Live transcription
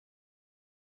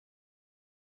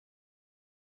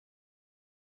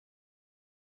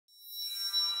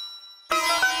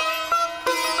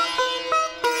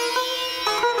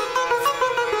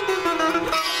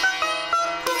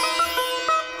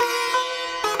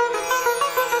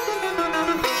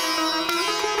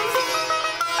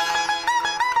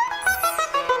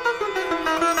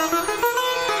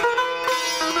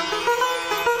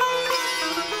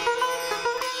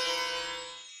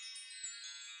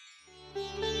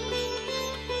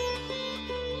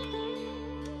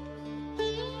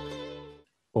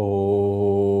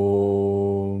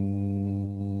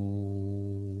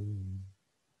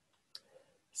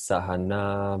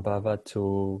Sahana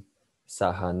bhavatu,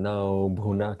 sahano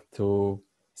bhunaktu,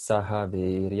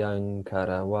 sahaviryam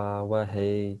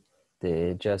karavavahe,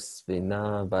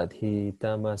 tejasvina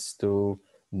vadhitamastu,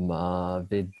 ma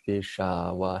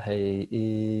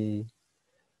vidvishavahe.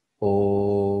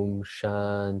 Om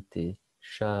Shanti,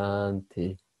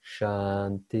 Shanti,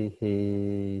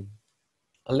 Shanti.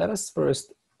 Let us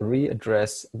first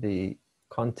readdress the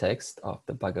context of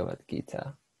the Bhagavad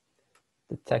Gita,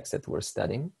 the text that we're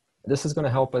studying. This is going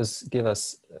to help us give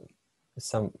us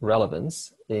some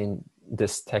relevance in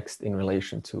this text in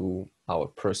relation to our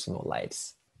personal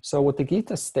lives. So what the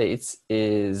Gita states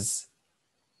is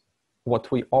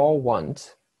what we all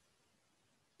want,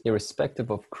 irrespective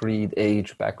of creed,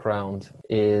 age, background,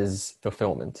 is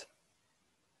fulfillment.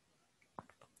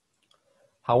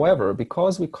 However,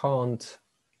 because we can't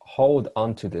hold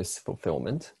on to this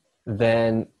fulfillment,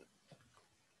 then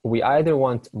we either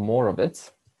want more of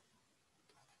it,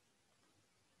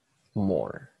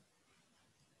 or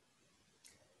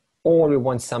we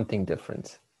want something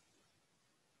different,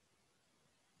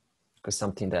 because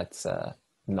something that's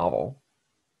novel.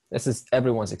 This is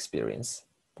everyone's experience,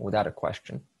 without a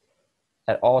question,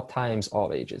 at all times,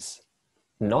 all ages.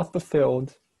 Not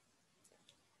fulfilled,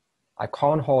 I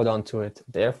can't hold on to it,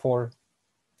 therefore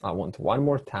I want one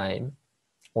more time,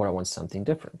 or I want something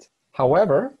different.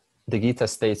 However, the Gita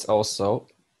states also,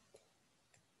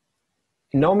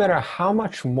 no matter how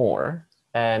much more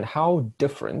and how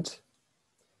different,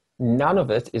 none of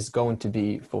it is going to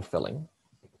be fulfilling,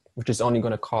 which is only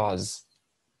going to cause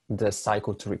the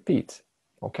cycle to repeat.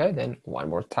 Okay, then one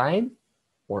more time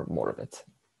or more of it.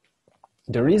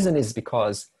 The reason is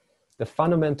because the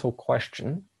fundamental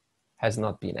question has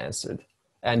not been answered.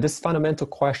 And this fundamental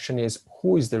question is,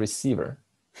 who is the receiver?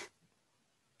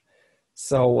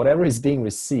 So whatever is being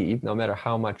received, no matter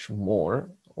how much more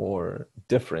or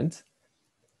different,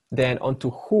 then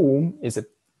onto whom is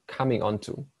it coming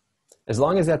onto? As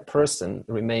long as that person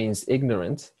remains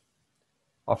ignorant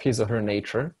of his or her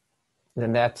nature,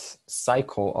 then that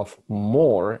cycle of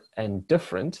more and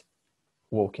different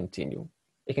will continue.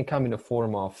 It can come in the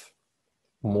form of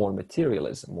more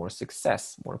materialism, more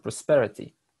success, more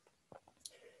prosperity.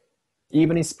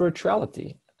 Even in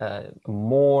spirituality,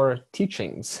 more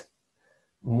teachings,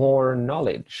 more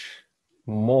knowledge,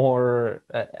 more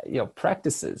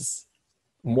practices,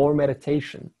 more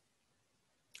meditation,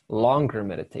 longer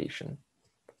meditation,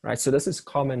 right? So this is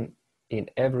common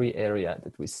in every area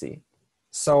that we see.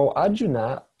 So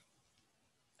Arjuna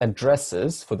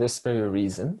addresses, for this very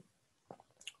reason,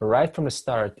 right from the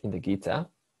start in the Gita,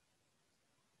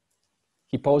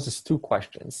 he poses two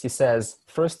questions. He says,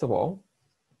 first of all,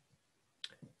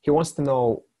 he wants to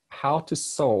know how to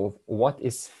solve what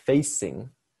is facing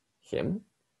him.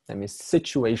 That means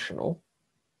situational.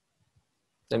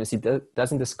 That means he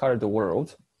doesn't discard the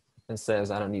world and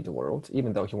says, I don't need the world,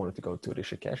 even though he wanted to go to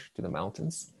Rishikesh, to the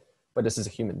mountains. But this is a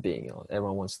human being.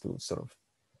 Everyone wants to sort of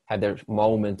have their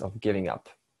moment of giving up.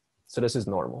 So this is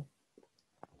normal.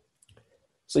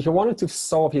 So he wanted to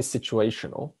solve his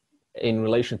situational. In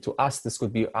relation to us, this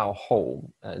could be our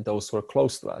home, those who are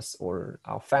close to us, or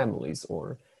our families,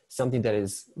 or something that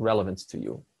is relevant to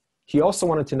you. He also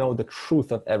wanted to know the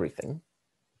truth of everything.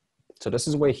 So this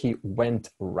is where he went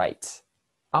right.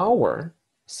 Our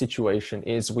situation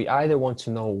is we either want to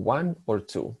know one or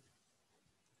two.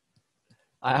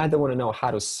 I either want to know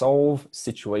how to solve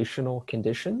situational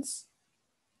conditions,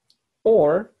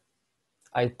 or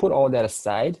I put all that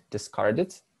aside, discard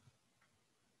it,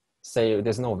 say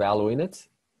there's no value in it,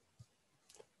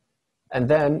 and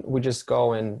then we just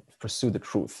go and pursue the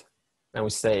truth. And we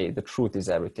say the truth is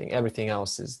everything. Everything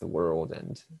else is the world,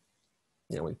 and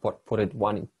we put it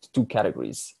one in two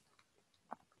categories.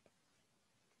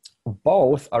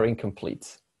 Both are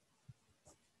incomplete.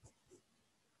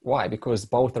 Why? Because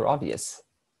both are obvious,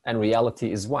 and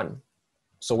reality is one.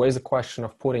 So where's the question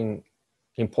of putting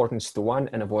importance to one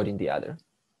and avoiding the other?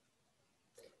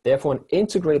 Therefore, an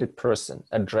integrated person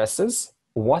addresses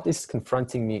what is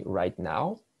confronting me right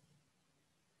now.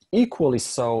 Equally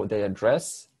so, they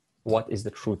address what is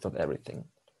the truth of everything.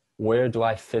 Where do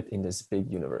I fit in this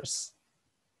big universe?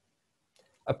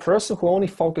 A person who only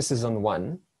focuses on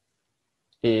one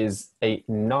is a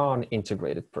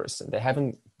non-integrated person. They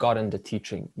haven't gotten the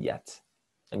teaching yet.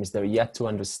 That means they're yet to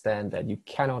understand that you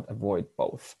cannot avoid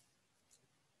both,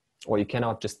 or you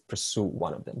cannot just pursue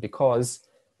one of them, because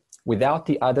without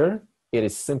the other, it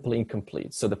is simply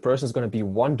incomplete. So the person is going to be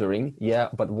wondering, yeah,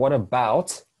 but what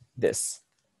about this?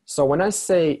 So when I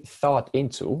say thought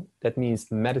into, that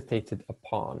means meditated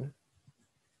upon,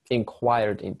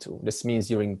 inquired into. This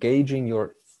means you're engaging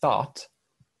your thought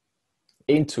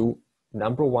into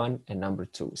number one and number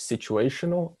two,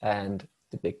 situational and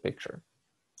the big picture.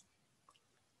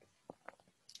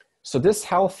 So this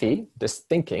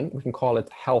thinking, we can call it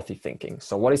healthy thinking.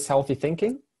 So what is healthy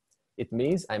thinking? It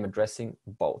means I'm addressing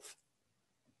both.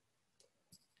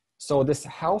 So this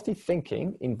healthy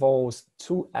thinking involves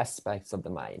two aspects of the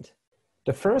mind.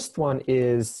 The first one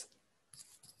is,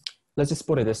 let's just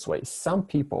put it this way. Some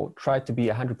people try to be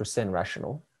 100%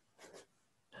 rational.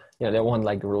 You know, they want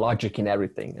like logic in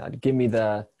everything. Give me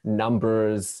the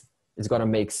numbers. It's got to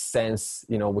make sense,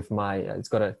 you know, with my, it's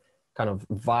got to kind of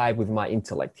vibe with my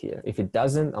intellect here. If it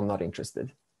doesn't, I'm not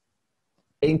interested.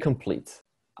 Incomplete.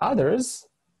 Others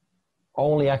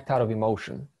only act out of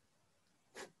emotion.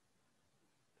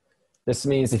 This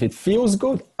means if it feels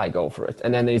good, I go for it.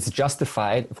 And then it's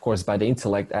justified, of course, by the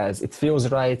intellect as it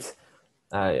feels right.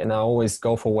 And I always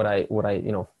go for what I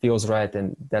feels right.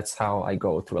 And that's how I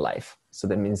go through life. So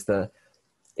that means the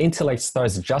intellect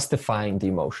starts justifying the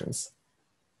emotions.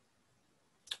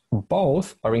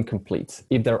 Both are incomplete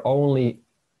if they're only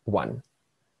one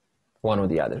or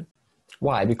the other.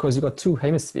 Why? Because you got two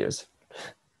hemispheres,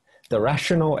 the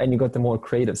rational and you got the more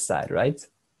creative side, right?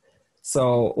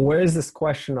 So where is this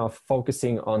question of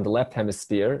focusing on the left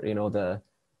hemisphere, you know, the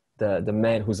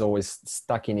man who's always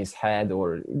stuck in his head,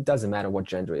 or it doesn't matter what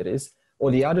gender it is, or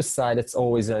the other side, it's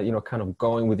always, kind of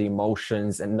going with the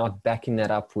emotions and not backing that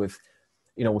up with,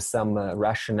 with some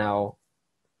rationale.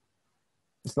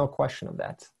 There's no question of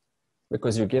that,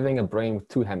 because you're giving a brain with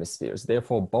two hemispheres.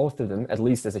 Therefore, both of them, at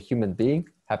least as a human being,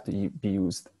 have to be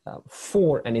used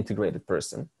for an integrated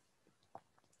person.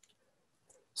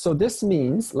 So this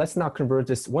means, let's now convert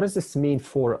this. What does this mean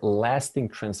for lasting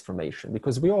transformation?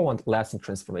 Because we all want lasting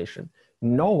transformation.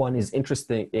 No one is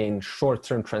interested in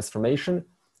short-term transformation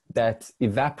that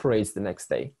evaporates the next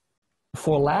day.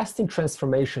 For lasting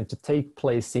transformation to take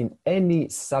place in any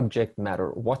subject matter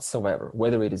whatsoever,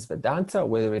 whether it is Vedanta,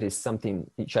 whether it is something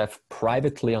you have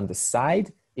privately on the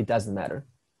side, it doesn't matter.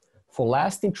 For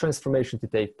lasting transformation to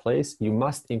take place, you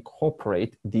must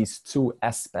incorporate these two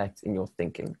aspects in your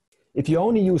thinking. If you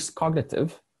only use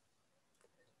cognitive,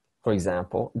 for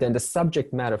example, then the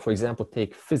subject matter, for example,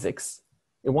 take physics,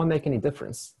 it won't make any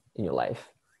difference in your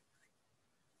life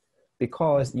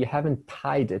because you haven't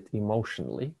tied it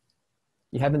emotionally.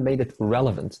 You haven't made it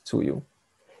relevant to you.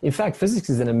 In fact, physics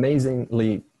is an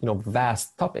amazingly,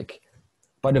 vast topic.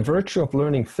 By the virtue of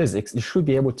learning physics, you should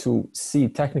be able to see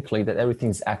technically that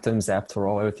everything's atoms after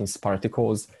all, everything's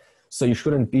particles. So you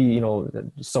shouldn't be,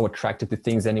 so attracted to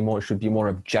things anymore. It should be more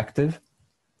objective.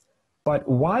 But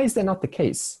why is that not the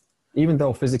case? Even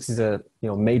though physics is a,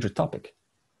 major topic.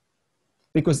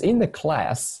 Because in the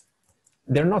class,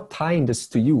 they're not tying this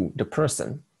to you, the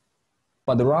person,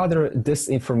 but rather this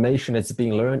information that's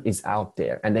being learned is out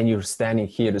there. And then you're standing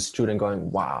here, the student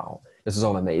going, wow, this is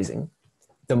all amazing.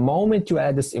 The moment you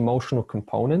add this emotional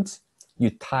component,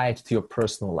 you tie it to your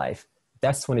personal life.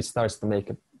 That's when it starts to make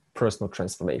a personal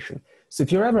transformation. So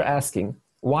if you're ever asking,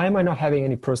 why am I not having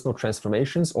any personal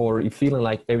transformations, or you're feeling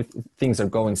like things are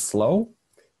going slow?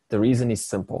 The reason is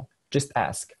simple. Just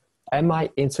ask, am I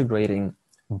integrating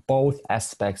both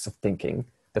aspects of thinking?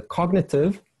 The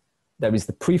cognitive, that is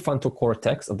the prefrontal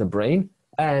cortex of the brain,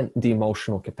 and the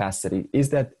emotional capacity. Is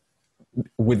that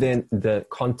within the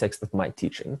context of my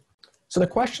teaching? So the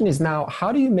question is now,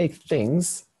 how do you make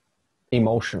things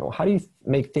emotional? How do you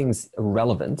make things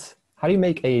relevant? How do you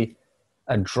make a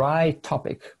dry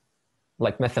topic,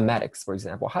 like mathematics, for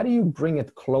example? How do you bring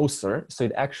it closer so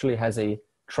it actually has a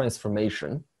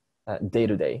transformation day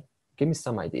to day? Give me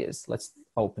some ideas. Let's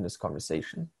open this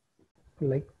conversation.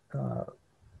 Like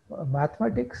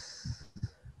mathematics?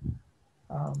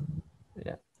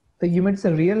 Yeah. So you meant it's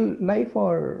a real life,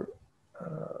 or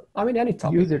any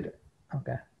topic. Use it.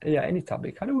 Okay. Yeah, any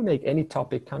topic. How do we make any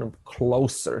topic kind of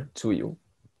closer to you?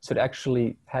 So it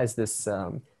actually has this,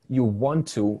 you want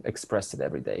to express it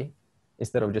every day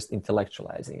instead of just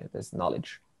intellectualizing it as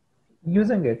knowledge.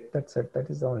 Using it, that's it. That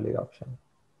is the only option.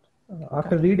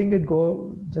 After reading it,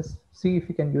 go just see if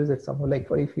you can use it somewhere. Like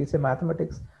if you say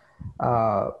mathematics,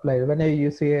 like whenever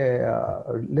you see a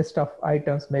list of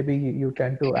items, maybe you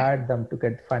tend to add them to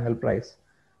get the final price,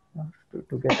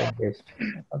 to get engaged,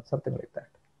 or something like that.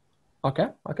 Okay,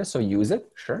 so use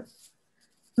it, sure.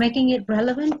 Making it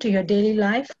relevant to your daily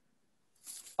life.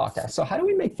 Okay, so how do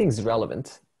we make things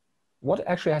relevant? What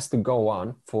actually has to go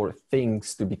on for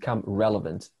things to become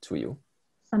relevant to you?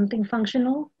 Something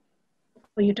functional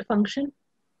for you to function,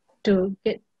 to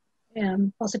get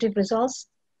positive results.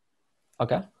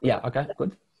 Okay, yeah, okay,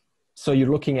 good. So you're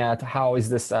looking at how is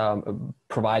this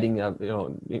providing,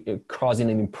 causing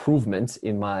an improvement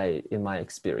in my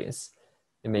experience.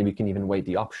 And maybe you can even weigh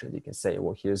the option. You can say,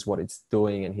 well, here's what it's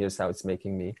doing and here's how it's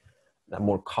making me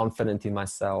more confident in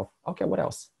myself. Okay, what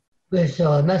else? With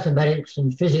mathematics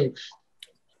and physics,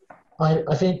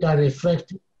 I think they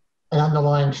reflect an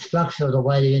underlying structure of the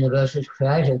way the universe is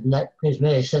created, and that gives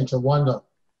me a sense of wonder.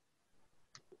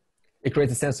 It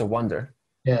creates a sense of wonder.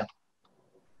 Yeah.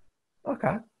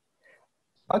 Okay.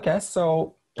 Okay,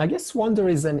 so I guess wonder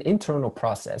is an internal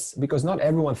process because not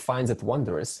everyone finds it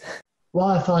wondrous.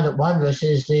 Why I find it wondrous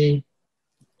is the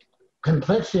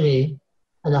complexity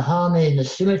and the harmony and the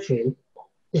symmetry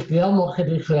is beyond what can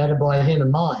be created by a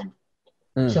human mind.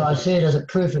 So I see it as a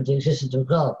proof of the existence of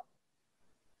God.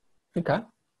 Okay.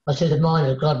 I see the mind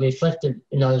of God reflected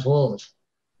in those laws.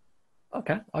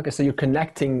 Okay. Okay. So you're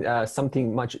connecting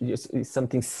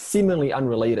something seemingly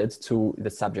unrelated to the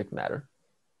subject matter.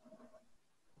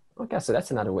 Okay. So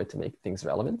that's another way to make things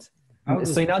relevant.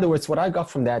 So in other words, what I got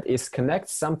from that is connect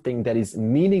something that is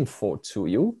meaningful to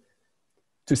you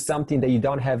to something that you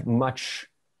don't have much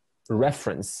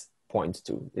reference point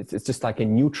to. It's just like a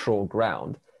neutral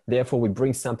ground. Therefore, we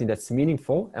bring something that's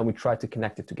meaningful and we try to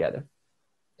connect it together.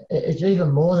 It's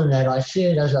even more than that. I see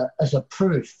it as a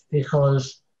proof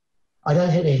because I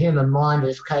don't think the human mind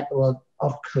is capable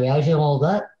of creating all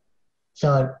that.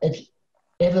 So it's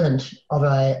evidence of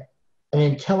an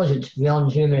intelligence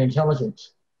beyond human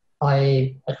intelligence,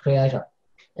 i.e. a creator,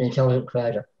 an intelligent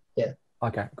creator. Yeah.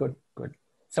 Okay, good, good.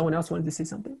 Someone else wanted to say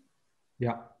something?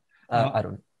 Yeah. I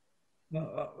don't.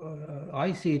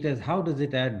 I see it as how does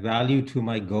it add value to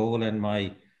my goal and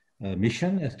my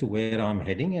mission as to where I'm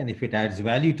heading. And if it adds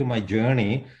value to my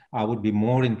journey, I would be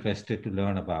more interested to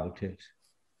learn about it.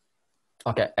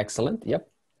 Okay, excellent. Yep.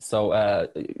 So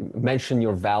mention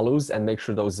your values and make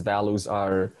sure those values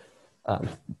are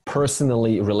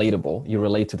personally relatable. You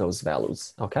relate to those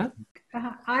values. Okay.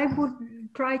 I would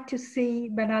try to see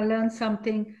when I learn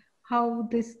something, how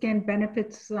this can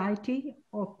benefit society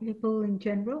or people in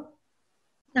general.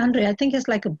 Andre, I think it's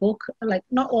like a book. Like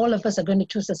not all of us are going to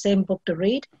choose the same book to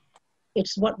read.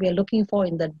 It's what we are looking for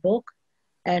in that book,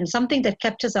 and something that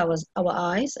captures our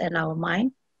eyes and our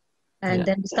mind. And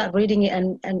then we start reading it,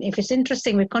 and if it's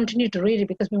interesting, we continue to read it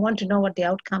because we want to know what the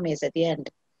outcome is at the end.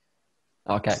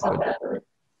 Okay. Good.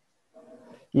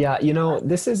 Yeah, you know,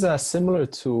 this is similar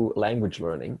to language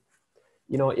learning.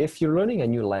 You know, if you're learning a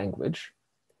new language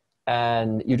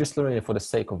and you're just learning it for the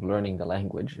sake of learning the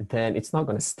language, then it's not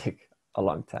going to stick a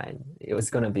long time. It was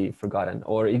going to be forgotten,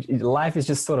 or life is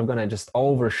just sort of going to just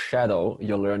overshadow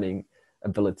your learning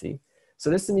ability. So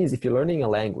this means if you're learning a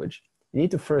language, you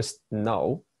need to first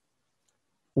know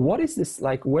what is this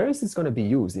like, where is this going to be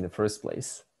used in the first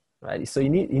place, right? So it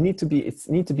need to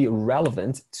be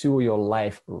relevant to your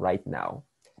life right now,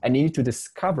 and you need to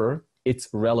discover its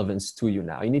relevance to you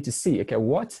now. You need to see, okay,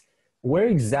 where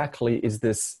exactly is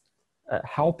this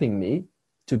helping me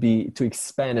to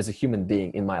expand as a human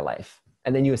being in my life?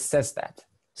 And then you assess that.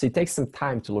 So it takes some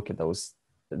time to look at those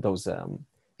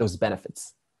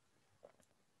benefits.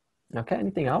 Okay,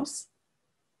 anything else?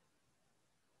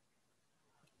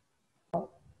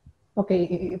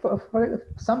 Okay, for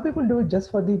some people do it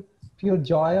just for the pure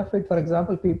joy of it. For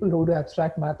example, people who do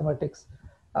abstract mathematics,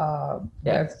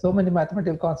 there are so many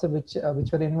mathematical concepts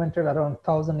which were invented around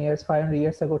 1,000 years, 500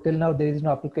 years ago. Till now, there is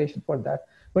no application for that.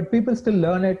 But people still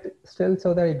learn it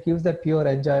so that it gives that pure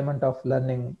enjoyment of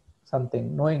learning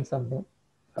something, knowing something.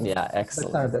 Yeah,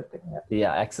 excellent. That's another thing.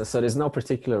 Yeah, excellent. So there's no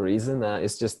particular reason.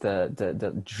 It's just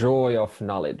the joy of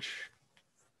knowledge.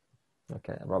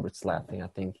 Okay, Robert's laughing. I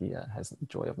think he has the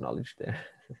joy of knowledge there.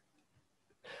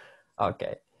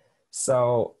 Okay,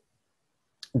 so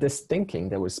this thinking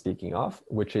that we're speaking of,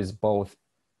 which is both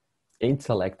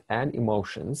intellect and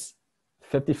emotions,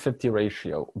 50-50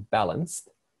 ratio, balanced,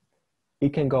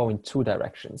 it can go in two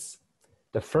directions.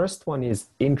 The first one is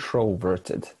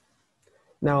introverted.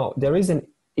 Now, there is an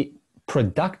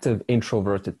productive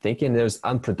introverted thinking, and there's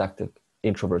unproductive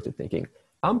introverted thinking.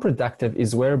 Unproductive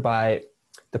is whereby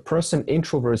the person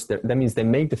introverts, that means they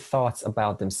make the thoughts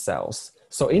about themselves.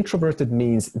 So introverted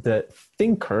means the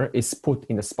thinker is put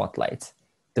in the spotlight.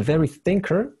 The very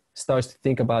thinker starts to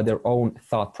think about their own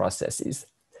thought processes.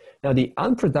 Now, the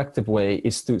unproductive way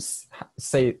is to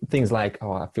say things like,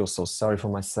 oh, I feel so sorry for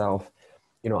myself.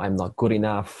 You know, I'm not good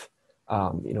enough.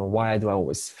 You know, why do I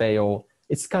always fail?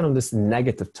 It's kind of this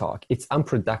negative talk. It's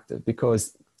unproductive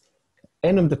because the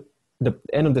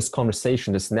end of this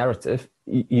conversation, this narrative,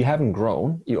 you haven't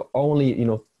grown. You only, you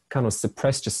know, kind of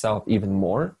suppressed yourself even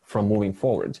more from moving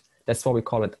forward. That's why we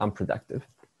call it unproductive.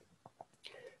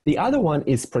 The other one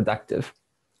is productive.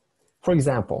 For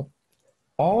example,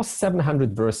 all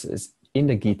 700 verses in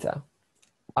the Gita,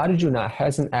 Arjuna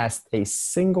hasn't asked a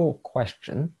single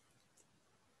question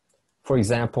For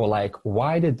example, like,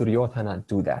 why did Duryodhana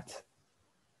do that?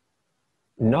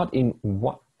 Not in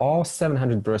all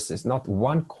 700 verses, not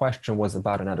one question was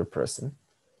about another person.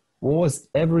 What was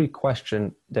every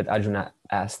question that Arjuna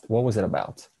asked? What was it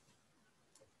about?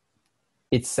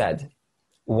 It said,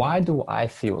 why do I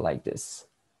feel like this?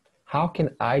 How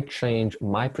can I change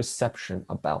my perception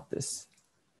about this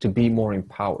to be more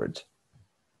empowered?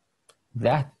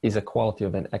 That is a quality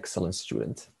of an excellent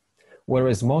student.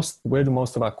 Whereas where do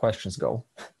most of our questions go?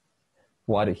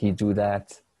 Why did he do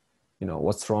that? You know,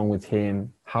 what's wrong with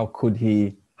him? How could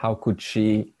he? How could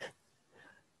she?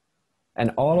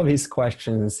 And all of his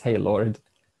questions, hey, Lord,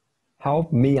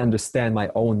 help me understand my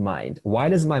own mind. Why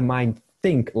does my mind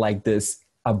think like this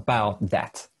about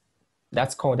that?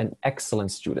 That's called an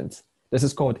excellent student. This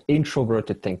is called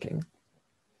introverted thinking.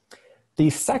 The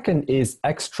second is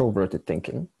extroverted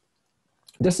thinking.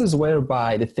 This is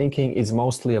whereby the thinking is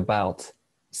mostly about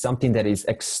something that is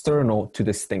external to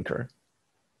this thinker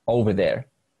over there.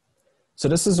 So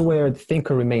this is where the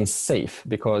thinker remains safe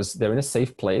because they're in a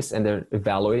safe place and they're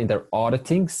evaluating, they're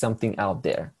auditing something out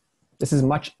there. This is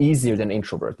much easier than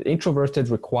introverted. Introverted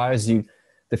requires you,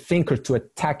 the thinker, to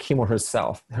attack him or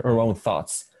herself, her own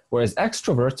thoughts. Whereas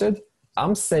extroverted,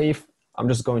 I'm safe, I'm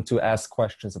just going to ask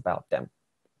questions about them.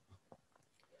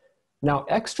 Now,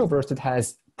 extroverted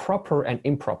has proper and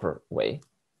improper way.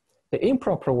 The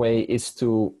improper way is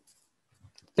to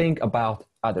think about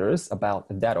others, about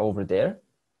that over there,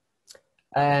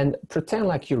 and pretend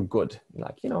like you're good.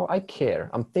 Like, you know, I care.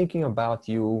 I'm thinking about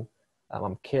you.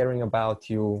 I'm caring about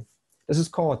you. This is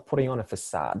called putting on a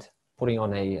facade, putting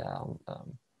on an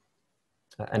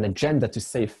agenda to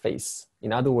save face.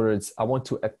 In other words, I want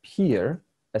to appear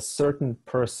a certain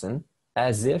person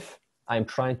as if I'm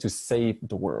trying to save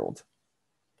the world.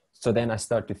 So then I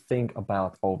start to think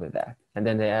about over that. And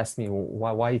then they ask me,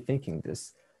 well, why are you thinking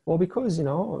this? Well, because, you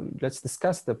know, let's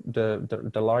discuss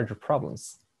the larger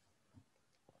problems.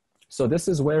 So this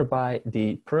is whereby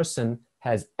the person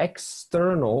has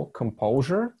external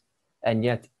composure and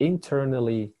yet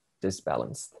internally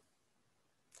disbalanced.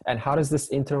 And how does this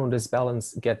internal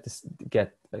disbalance get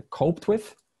coped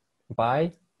with?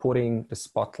 By putting the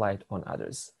spotlight on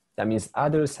others. That means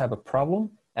others have a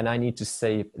problem and I need to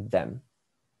save them.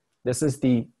 This is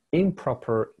the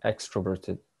improper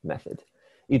extroverted method.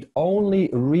 It only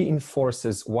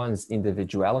reinforces one's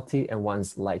individuality and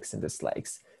one's likes and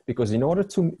dislikes. Because in order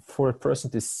for a person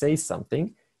to say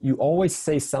something, you always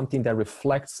say something that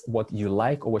reflects what you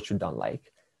like or what you don't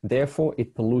like. Therefore,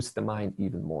 it pollutes the mind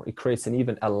even more. It creates an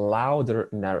even a louder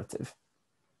narrative.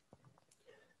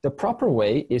 The proper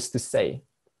way is to say,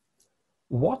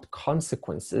 what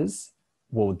consequences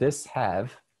will this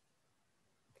have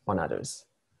on others?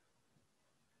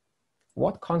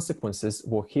 What consequences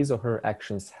will his or her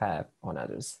actions have on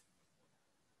others?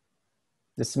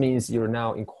 This means you're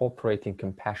now incorporating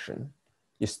compassion.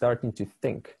 You're starting to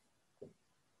think.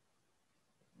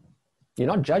 You're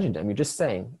not judging them. You're just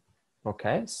saying,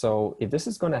 okay, so if this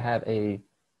is going to have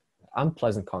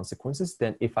unpleasant consequences,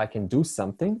 then if I can do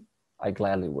something, I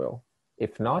gladly will.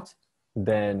 If not,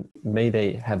 then may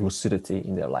they have lucidity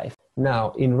in their life.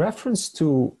 Now, in reference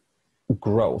to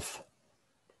growth,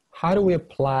 how do we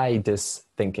apply this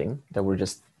thinking that we're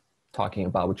just talking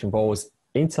about, which involves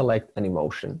intellect and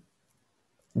emotion?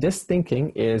 This thinking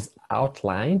is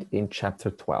outlined in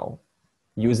chapter 12,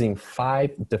 using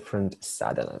 5 different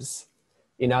sadhanas.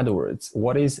 In other words,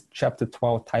 what is chapter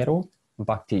 12 title?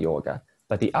 Bhakti Yoga.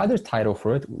 But the other title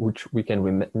for it, which we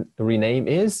can rename,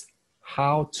 is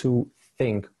How to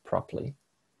Think Properly.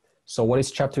 So what is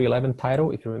chapter 11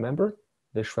 title, if you remember?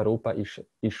 Vishvarupa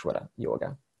Ishvara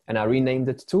Yoga. And I renamed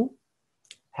it to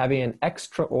Having an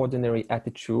Extraordinary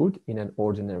Attitude in an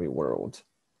Ordinary World. ...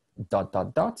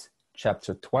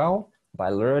 Chapter 12, by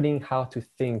learning how to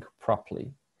think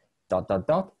properly. ...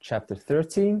 Chapter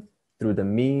 13, through the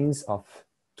means of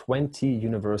 20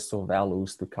 universal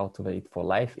values to cultivate for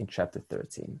life in chapter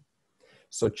 13.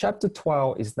 So chapter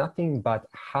 12 is nothing but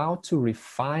how to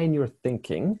refine your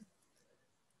thinking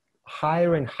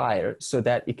higher and higher so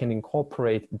that it can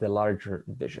incorporate the larger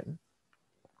vision.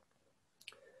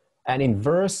 And in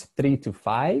verse 3 to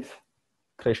 5,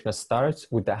 Krishna starts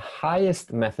with the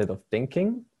highest method of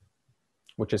thinking,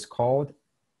 which is called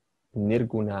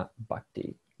Nirguna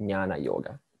Bhakti, Jnana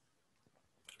Yoga.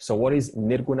 So what is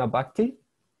Nirguna Bhakti?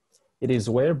 It is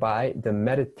whereby the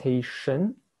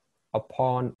meditation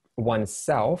upon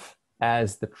oneself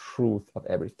as the truth of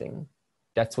everything.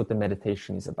 That's what the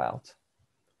meditation is about.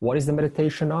 What is the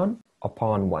meditation on?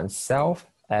 Upon oneself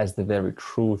as the very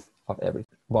truth of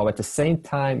everything. While at the same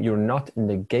time, you're not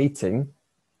negating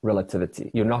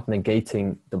relativity. You're not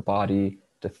negating the body,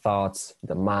 the thoughts,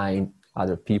 the mind,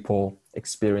 other people,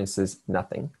 experiences,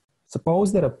 nothing.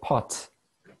 Suppose that a pot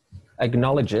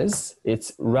acknowledges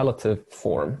its relative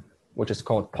form, which is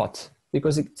called pot,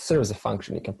 because it serves a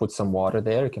function. You can put some water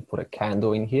there, you can put a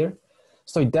candle in here.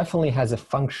 So it definitely has a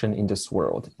function in this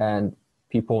world, and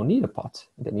people need a pot.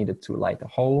 They need it to light a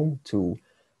home, to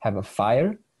have a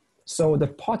fire. So the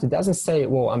pot doesn't say,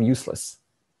 well, I'm useless,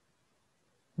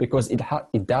 because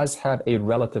it does have a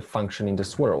relative function in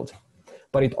this world.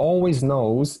 But it always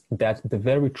knows that the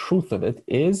very truth of it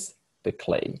is the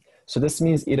clay. So this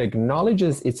means it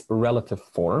acknowledges its relative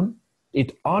form,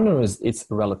 it honors its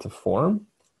relative form,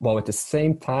 while at the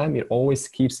same time it always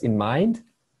keeps in mind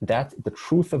that the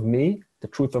truth of me, the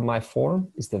truth of my form,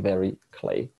 is the very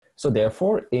clay. So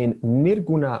therefore, in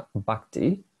Nirguna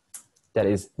Bhakti, that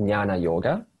is Jnana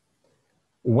Yoga,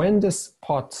 when this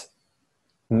pot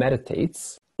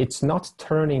meditates, it's not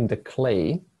turning the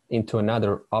clay into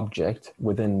another object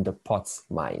within the pot's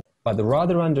mind, but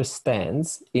rather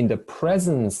understands in the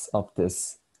presence of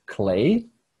this clay,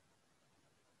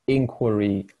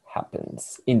 inquiry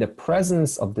happens. In the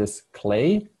presence of this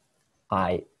clay,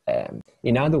 I am.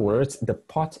 In other words, the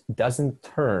pot doesn't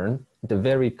turn the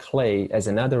very clay as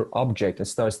another object and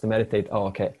starts to meditate, oh,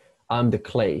 okay, I'm the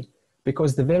clay.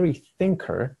 Because the very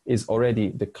thinker is already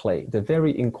the clay. The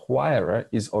very inquirer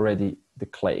is already the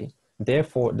clay.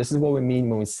 Therefore, this is what we mean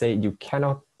when we say you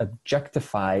cannot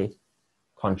objectify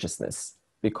consciousness,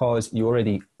 because you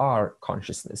already are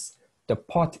consciousness. The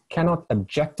pot cannot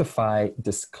objectify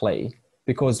this clay,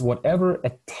 because whatever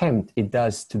attempt it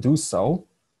does to do so,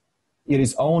 it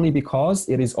is only because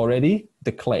it is already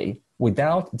the clay.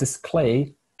 Without this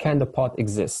clay, can the pot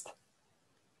exist?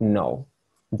 No.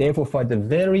 Therefore, for the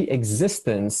very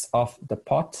existence of the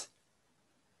pot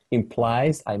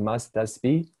implies I must thus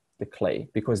be the clay,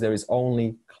 because there is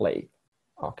only clay.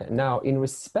 Okay, now in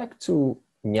respect to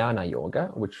Jnana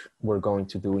Yoga, which we're going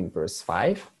to do in verse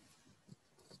 5,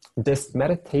 this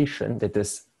meditation that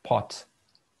this pot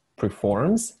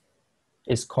performs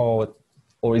is called,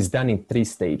 or is done in 3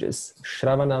 stages: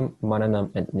 Shravanam,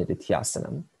 Mananam, and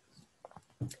Nididhyasanam.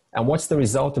 And what's the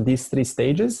result of these 3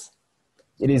 stages?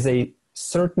 It is a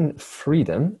certain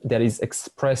freedom that is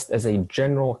expressed as a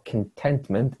general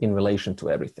contentment in relation to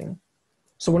everything.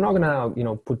 So we're not going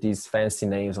to, put these fancy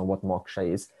names on what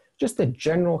moksha is, just a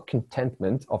general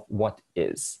contentment of what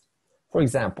is. For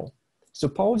example,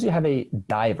 suppose you have a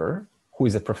diver who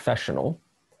is a professional,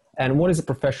 and what does a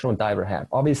professional diver have?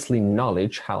 Obviously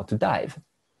knowledge how to dive.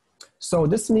 So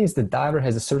this means the diver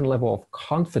has a certain level of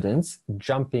confidence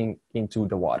jumping into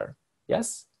the water.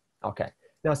 Yes? Okay.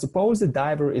 Now suppose the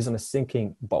diver is on a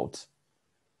sinking boat.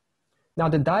 Now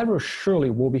the diver surely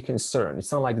will be concerned.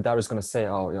 It's not like the diver is going to say,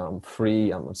 oh, I'm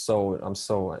free, I'm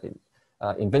so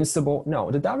invincible.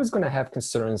 No, the diver is going to have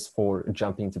concerns for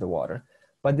jumping into the water.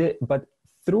 But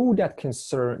through that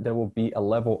concern, there will be a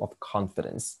level of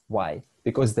confidence. Why?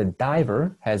 Because the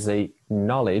diver has a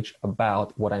knowledge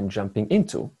about what I'm jumping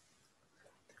into.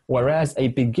 Whereas a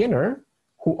beginner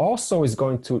who also is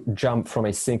going to jump from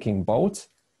a sinking boat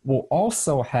will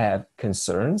also have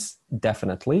concerns,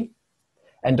 definitely.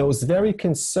 And those very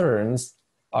concerns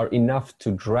are enough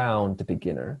to drown the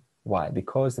beginner. Why?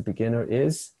 Because the beginner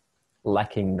is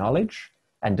lacking knowledge,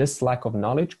 and this lack of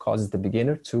knowledge causes the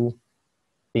beginner to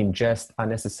ingest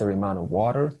unnecessary amount of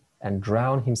water and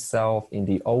drown himself in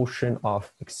the ocean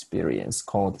of experience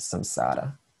called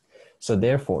samsara. So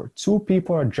therefore, 2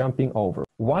 people are jumping over.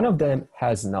 One of them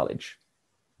has knowledge.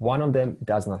 One of them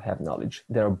does not have knowledge.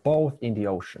 They're both in the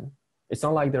ocean. It's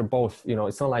not like they're both,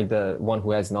 it's not like the one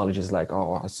who has knowledge is like,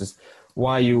 oh, it's just,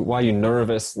 why are you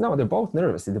nervous? No, they're both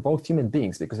nervous. They're both human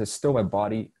beings, because there's still a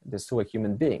body, there's still a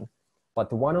human being.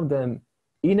 But one of them,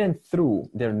 in and through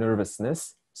their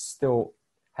nervousness, still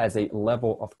has a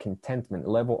level of contentment,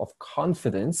 level of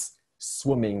confidence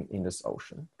swimming in this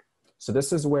ocean. So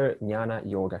this is where Jnana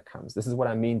Yoga comes. This is what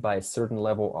I mean by a certain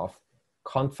level of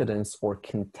confidence or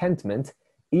contentment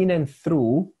in and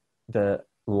through the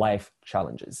life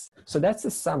challenges. So that's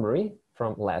a summary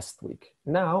from last week.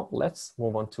 Now let's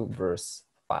move on to verse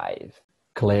 5.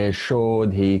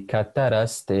 Kleshodhi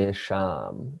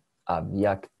katarastesham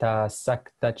avyakta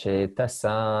sakta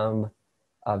chetasam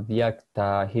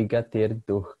avyakta higatir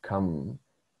duhkam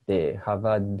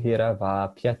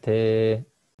dehavadhiravapyate.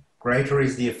 Greater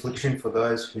is the affliction for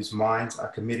those whose minds are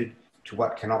committed to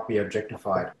what cannot be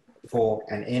objectified, for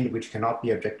an end which cannot be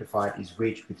objectified is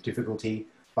reached with difficulty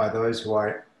by those who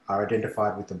are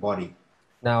identified with the body.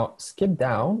 Now skip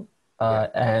down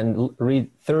and read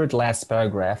third last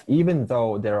paragraph. Even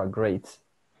though there are great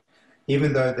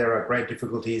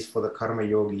difficulties for the karma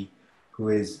yogi who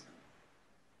is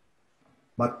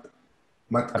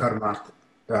Matkarma,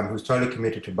 who's totally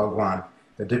committed to Bhagwan,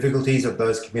 the difficulties of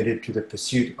those committed to the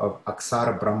pursuit of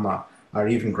Aksara Brahma are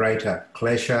even greater.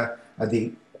 Klesha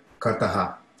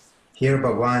Adhikataha. Here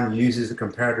Bhagwan uses the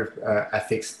comparative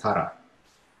affix tara.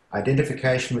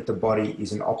 Identification with the body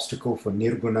is an obstacle for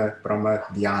Nirguna Brahma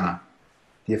Dhyana.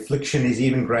 The affliction is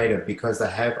even greater because they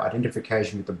have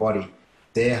identification with the body,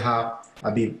 Deha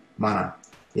Abhimana.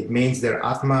 It means their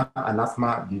Atma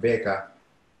Anatma Viveka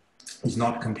is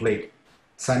not complete.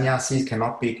 Sannyasis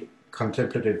cannot be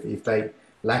contemplative if they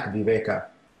lack Viveka.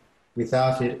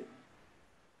 Without it,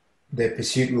 their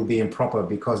pursuit will be improper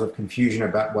because of confusion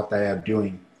about what they are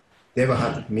doing.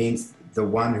 Devahat means the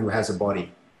one who has a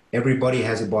body. Everybody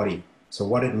has a body. So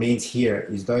what it means here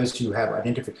is those who have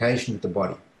identification with the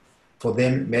body. For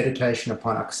them, meditation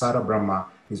upon Aksara Brahma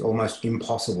is almost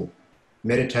impossible.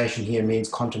 Meditation here means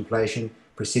contemplation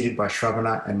preceded by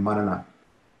Shravana and Manana.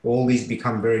 All these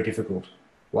become very difficult.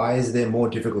 Why is there more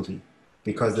difficulty?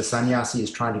 Because the sannyasi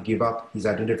is trying to give up his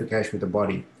identification with the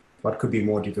body. What could be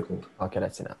more difficult? Okay,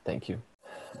 that's enough. Thank you.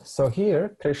 So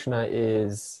here, Krishna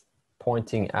is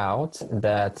pointing out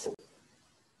that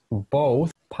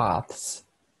both paths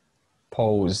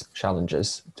pose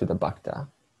challenges to the bhakta.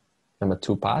 Number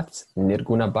two paths,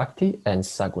 Nirguna Bhakti and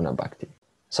Saguna Bhakti.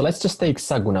 So let's just take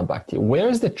Saguna Bhakti.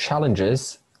 Where's the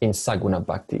challenges in Saguna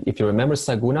Bhakti? If you remember,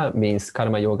 Saguna means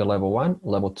Karma Yoga level 1,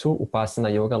 level 2,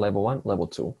 Upasana Yoga level 1, level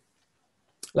 2.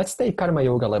 Let's take Karma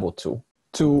Yoga level 2.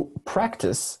 To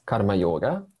practice Karma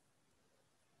Yoga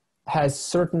has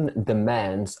certain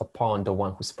demands upon the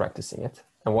one who's practicing it.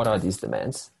 And what are these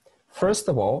demands? First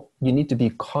of all, you need to be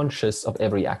conscious of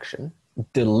every action,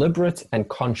 deliberate and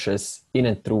conscious in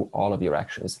and through all of your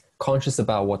actions. Conscious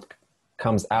about what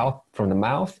comes out from the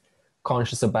mouth,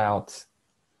 conscious about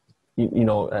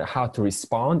how to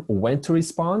respond, when to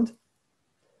respond.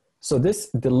 So this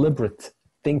deliberate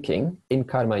thinking in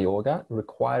Karma Yoga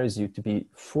requires you to be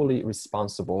fully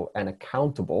responsible and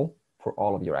accountable for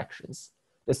all of your actions.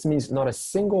 This means not a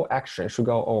single action should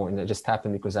go, oh, and it just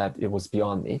happened because it was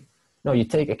beyond me. No, you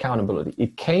take accountability.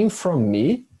 It came from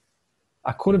me.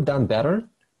 I could have done better,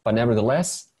 but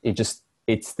nevertheless,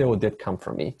 it still did come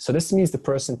from me. So this means the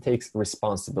person takes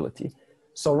responsibility.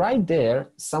 So right there,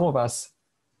 some of us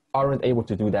aren't able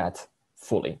to do that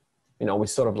fully. We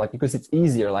sort of because it's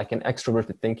easier, like an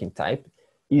extroverted thinking type,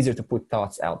 easier to put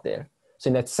thoughts out there. So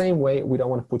in that same way, we don't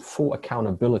want to put full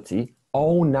accountability,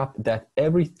 own up that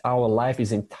our life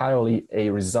is entirely a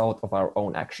result of our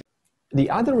own action. The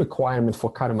other requirement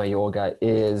for Karma Yoga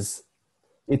is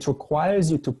it requires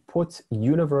you to put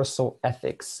universal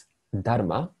ethics,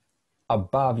 dharma,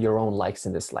 above your own likes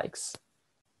and dislikes.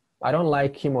 I don't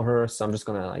like him or her, so I'm just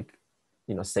going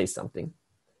to say something.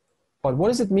 But what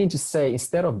does it mean to say,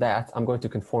 instead of that, I'm going to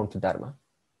conform to dharma?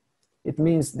 It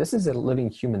means this is a living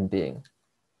human being.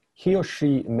 He or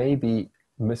she may be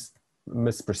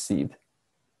misperceived.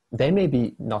 They may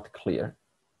be not clear,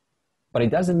 but it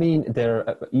doesn't mean they're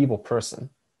an evil person.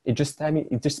 It just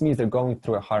means they're going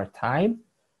through a hard time.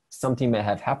 Something may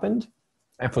have happened.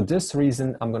 And for this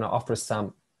reason, I'm going to offer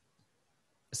some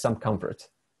comfort.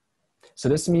 So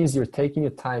this means you're taking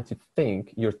your time to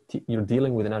think, you're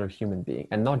dealing with another human being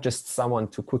and not just someone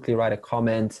to quickly write a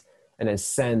comment and then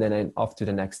send and then off to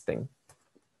the next thing.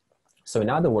 So in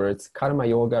other words, Karma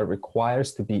Yoga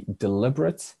requires to be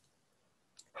deliberate.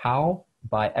 How?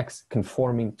 By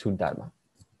conforming to Dharma.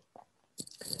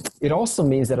 It also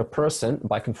means that a person,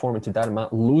 by conforming to Dharma,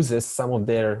 loses some of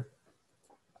their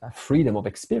freedom of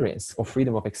experience or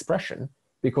freedom of expression.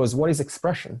 Because what is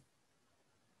expression?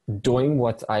 Doing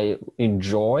what I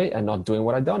enjoy and not doing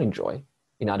what I don't enjoy.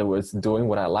 In other words, doing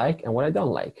what I like and what I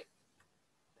don't like.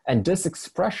 And this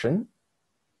expression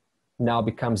now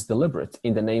becomes deliberate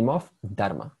in the name of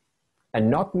Dharma. And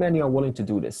not many are willing to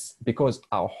do this because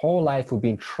our whole life we've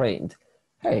been trained.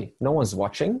 Hey, no one's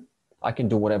watching. I can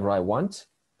do whatever I want.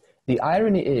 The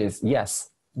irony is, yes,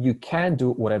 you can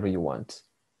do whatever you want.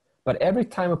 But every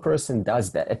time a person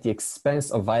does that at the expense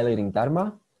of violating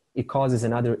Dharma, it causes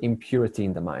another impurity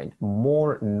in the mind,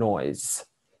 more noise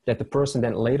that the person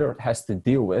then later has to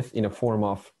deal with in a form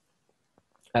of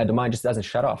the mind just doesn't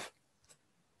shut off.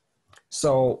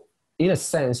 So in a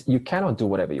sense, you cannot do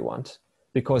whatever you want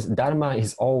because Dharma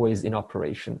is always in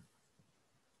operation.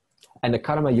 And the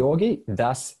Karma Yogi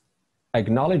thus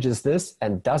acknowledges this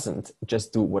and doesn't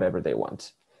just do whatever they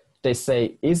want. They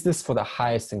say, is this for the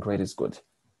highest and greatest good?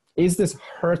 Is this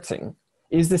hurting?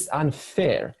 Is this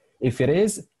unfair? If it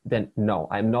is, then no,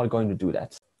 I'm not going to do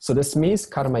that. So this means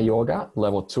Karma Yoga,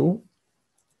 level 2,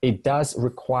 it does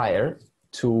require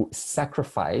to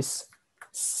sacrifice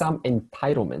some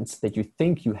entitlements that you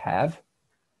think you have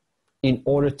in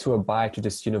order to abide to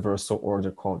this universal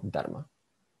order called dharma.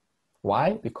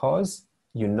 Why? Because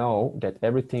you know that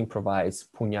everything provides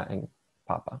punya and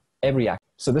papa, every act.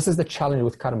 So this is the challenge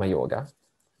with karma yoga.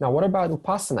 Now, what about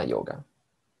upasana yoga?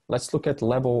 Let's look at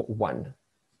level 1.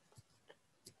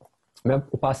 Remember,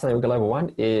 upasana yoga level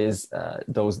 1 is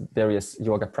those various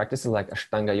yoga practices like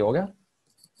Ashtanga yoga.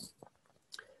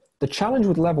 The challenge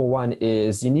with level 1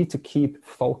 is you need to keep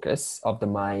focus of the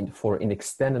mind for an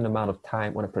extended amount of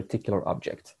time on a particular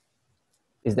object.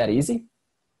 Is that easy?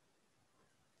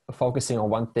 Focusing on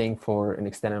one thing for an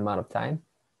extended amount of time?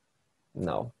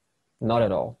 No, not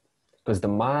at all. Because the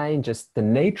mind, just the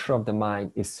nature of the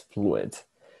mind is fluid.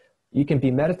 You can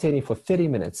be meditating for 30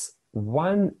 minutes.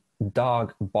 One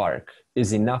dog bark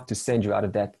is enough to send you out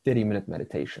of that 30-minute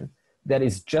meditation. That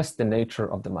is just the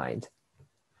nature of the mind.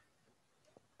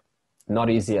 Not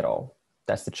easy at all.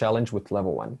 That's the challenge with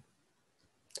level 1.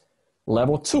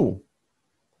 Level 2.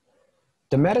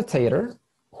 The meditator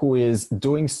who is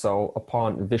doing so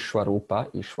upon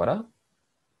Vishwarupa, Ishvara,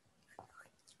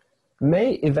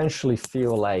 may eventually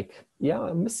feel like, yeah,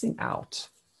 I'm missing out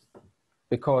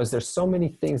because there's so many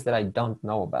things that I don't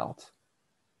know about.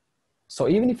 So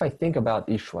even if I think about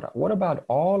Ishvara, what about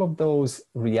all of those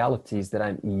realities that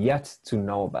I'm yet to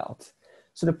know about?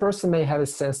 So the person may have a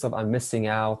sense of I'm missing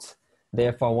out,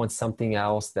 therefore I want something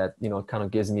else that, you know, kind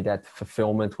of gives me that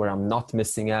fulfillment where I'm not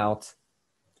missing out.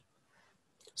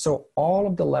 So all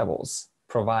of the levels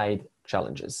provide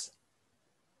challenges.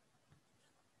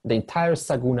 The entire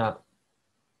Saguna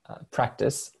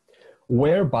practice,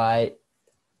 whereby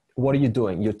what are you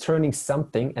doing? You're turning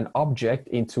something, an object,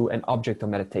 into an object of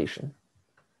meditation.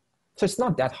 So it's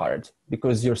not that hard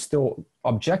because you're still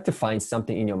objectifying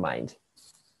something in your mind.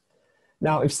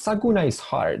 Now, if Saguna is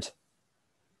hard,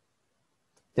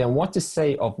 then what to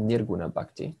say of Nirguna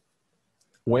Bhakti,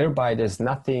 whereby there's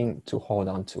nothing to hold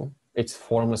on to? It's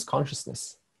formless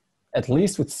consciousness. At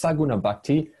least with Saguna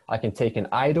Bhakti, I can take an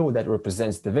idol that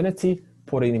represents divinity,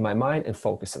 put it in my mind and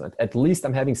focus on it. At least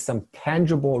I'm having some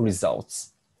tangible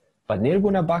results. But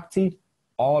Nirguna Bhakti,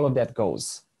 all of that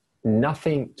goes.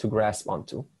 Nothing to grasp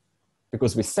onto.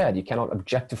 Because we said you cannot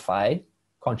objectify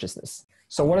consciousness.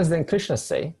 So what does then Krishna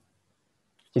say?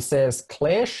 He says,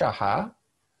 Kleshaha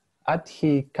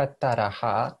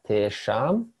adhikataraha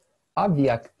tesham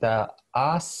avyakta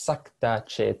asakta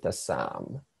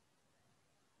chetasam.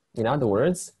 In other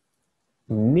words,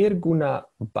 Nirguna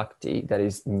Bhakti, that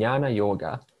is Jnana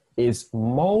Yoga, is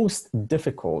most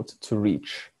difficult to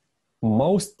reach,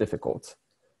 most difficult,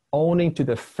 owing to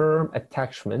the firm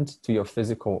attachment to your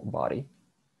physical body.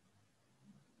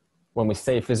 When we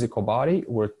say physical body,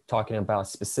 we're talking about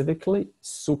specifically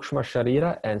Sukshma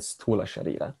Sharira and Sthula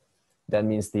Sharira. That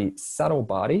means the subtle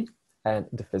body and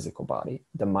the physical body,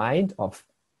 the mind of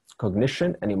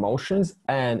cognition and emotions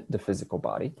and the physical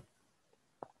body.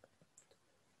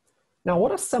 Now,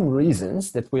 what are some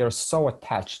reasons that we are so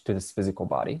attached to this physical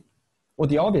body? Well,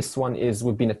 the obvious one is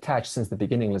we've been attached since the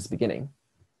beginningless beginning.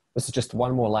 This is just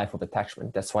one more life of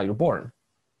attachment. That's why you're born.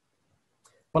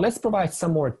 But let's provide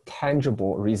some more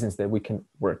tangible reasons that we can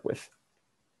work with.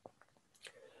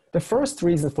 The first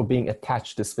reason for being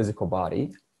attached to this physical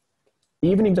body,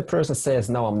 even if the person says,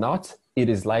 no, I'm not, it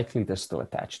is likely they're still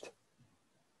attached,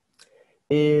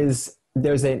 is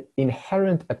there's an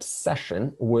inherent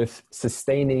obsession with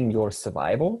sustaining your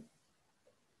survival,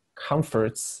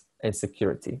 comforts, and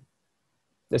security.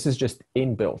 This is just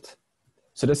inbuilt.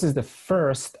 So this is the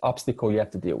first obstacle you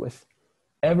have to deal with.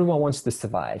 Everyone wants to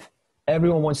survive.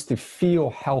 Everyone wants to feel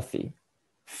healthy,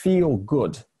 feel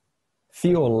good,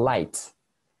 feel light.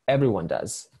 Everyone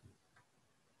does.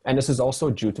 And this is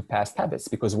also due to past habits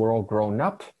because we're all grown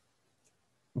up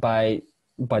by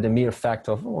the mere fact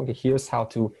of, oh, okay,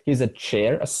 here's a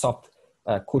chair, a soft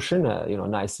cushion, a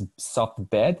nice soft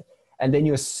bed. And then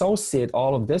you associate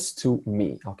all of this to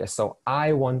me. Okay, so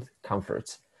I want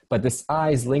comfort. But this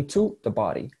I is linked to the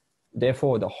body.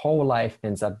 Therefore, the whole life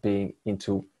ends up being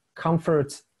into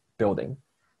comfort building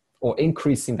or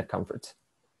increasing the comfort.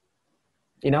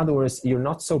 In other words, you're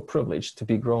not so privileged to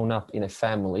be grown up in a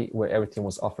family where everything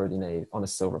was offered on a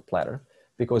silver platter,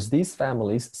 because these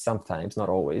families sometimes, not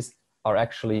always, are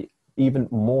actually even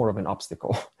more of an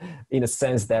obstacle in a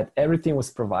sense that everything was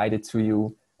provided to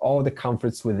you, all the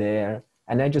comforts were there,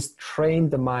 and that just trained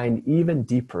the mind even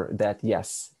deeper that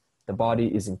yes, the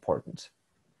body is important.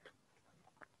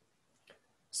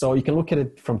 So you can look at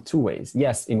it from two ways.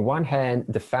 Yes, in one hand,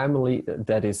 the family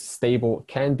that is stable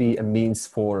can be a means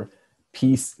for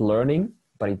peace learning,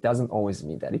 but it doesn't always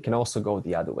mean that. It can also go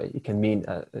the other way. It can mean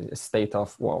a state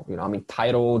of, well, I'm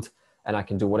entitled and I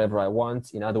can do whatever I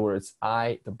want. In other words,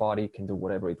 the body can do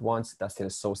whatever it wants. Thus it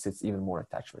associates even more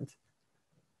attachment.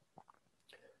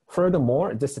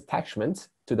 Furthermore, this attachment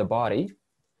to the body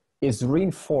is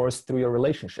reinforced through your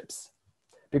relationships.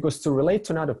 Because to relate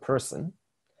to another person,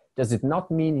 does it not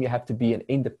mean you have to be an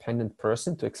independent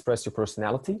person to express your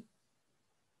personality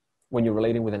when you're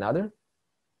relating with another?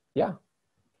 Yeah.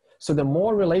 So the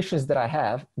more relations that I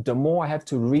have, the more I have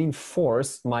to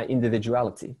reinforce my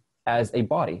individuality as a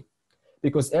body.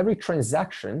 Because every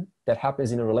transaction that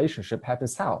happens in a relationship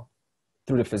happens how?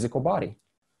 Through the physical body.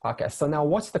 Okay, so now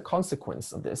what's the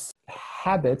consequence of this?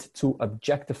 Habit to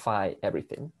objectify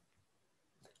everything.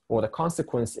 Well, the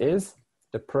consequence is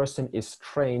the person is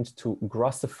trained to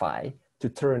grossify, to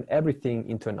turn everything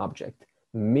into an object.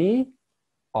 Me,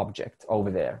 object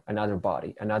over there, another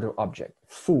body, another object,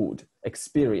 food,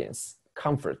 experience,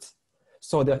 comfort.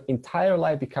 So the entire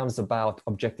life becomes about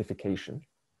objectification.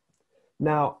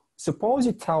 Now, suppose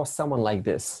you tell someone like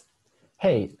this,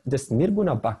 hey, this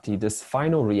nirguna bhakti, this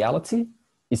final reality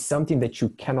is something that you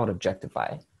cannot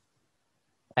objectify.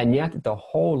 And yet the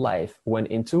whole life went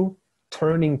into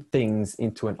turning things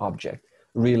into an object,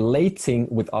 relating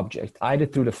with object, either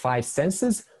through the five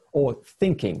senses or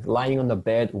thinking, lying on the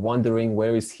bed, wondering,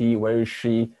 where is he, where is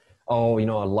she? Oh, you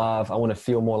know, I love, I want to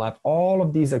feel more love. All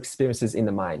of these experiences in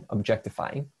the mind,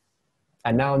 objectifying.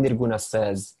 And now Nirguna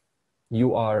says,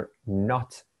 you are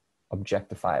not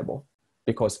objectifiable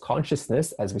because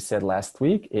consciousness, as we said last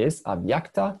week, is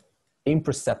avyakta,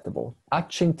 imperceptible.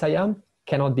 Achintayam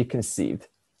cannot be conceived.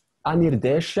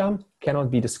 Anirdesham cannot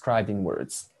be described in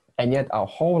words. And yet our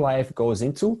whole life goes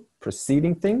into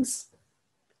perceiving things,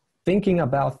 thinking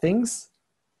about things,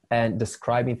 and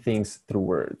describing things through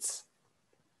words.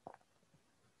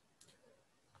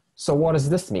 So what does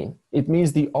this mean? It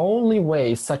means the only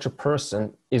way such a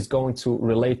person is going to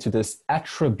relate to this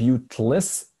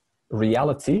attributeless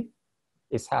reality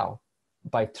is how?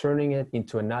 By turning it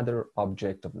into another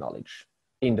object of knowledge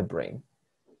in the brain.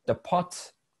 The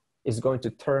pot is going to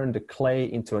turn the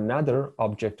clay into another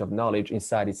object of knowledge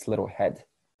inside its little head.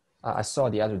 I saw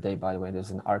the other day, by the way, there's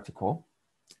an article.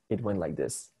 It went like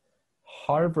this.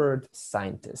 Harvard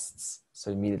scientists.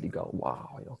 So immediately go,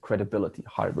 wow, you know, credibility,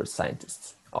 Harvard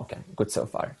scientists. Okay, good so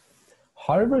far.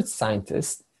 Harvard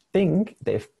scientists think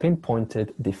they've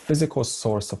pinpointed the physical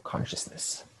source of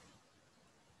consciousness.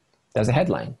 There's a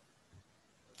headline.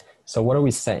 So what are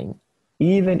we saying?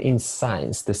 Even in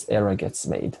science, this error gets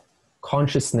made.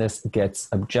 Consciousness gets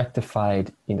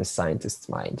objectified in the scientist's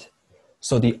mind.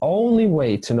 So the only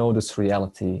way to know this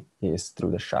reality is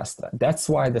through the Shastra. That's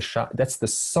why that's the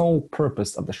sole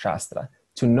purpose of the Shastra,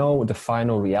 to know the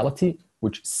final reality,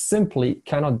 which simply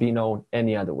cannot be known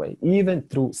any other way, even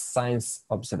through science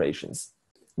observations.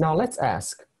 Now let's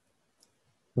ask,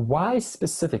 why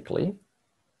specifically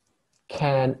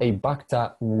can a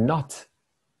bhakta not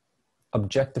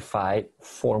objectify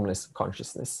formless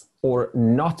consciousness or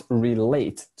not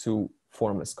relate to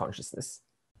formless consciousness?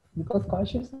 Because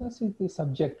consciousness is the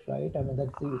subject, right? I mean,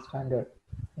 that's the standard.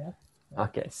 Yeah.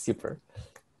 Okay, super.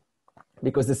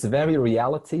 Because this very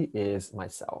reality is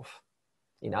myself.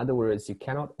 In other words, you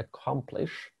cannot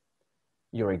accomplish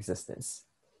your existence.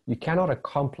 You cannot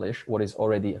accomplish what is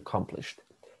already accomplished.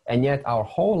 And yet our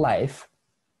whole life,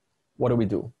 what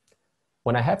do?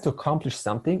 When I have to accomplish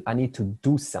something, I need to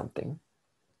do something.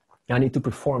 I need to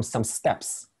perform some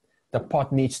steps. The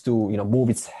pot needs to, move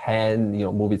its hand,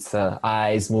 move its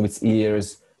eyes, move its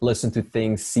ears, listen to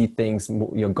things, see things,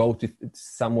 go to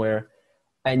somewhere.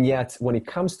 And yet, when it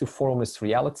comes to formless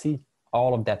reality,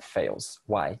 all of that fails.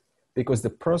 Why? Because the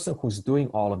person who's doing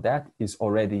all of that is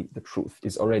already the truth,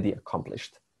 is already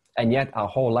accomplished. And yet, our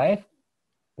whole life,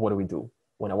 what do?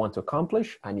 When I want to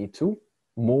accomplish, I need to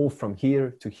move from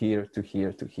here to here to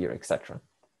here to here, etc.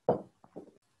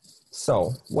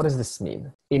 So what does this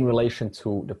mean in relation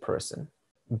to the person?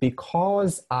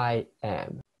 Because I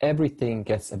am, everything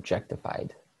gets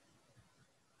objectified.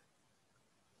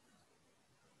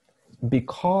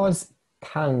 Because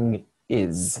tongue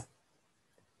is,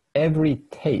 every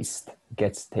taste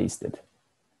gets tasted.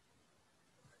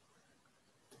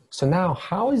 So now,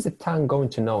 how is the tongue going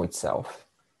to know itself?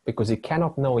 Because it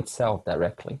cannot know itself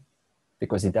directly,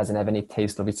 because it doesn't have any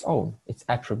taste of its own. It's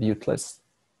attributeless.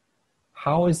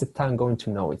 How is the tongue going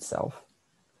to know itself?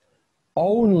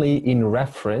 Only in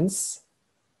reference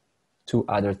to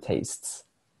other tastes.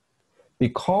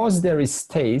 Because there is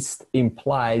taste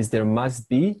implies there must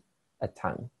be a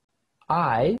tongue.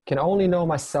 I can only know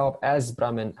myself as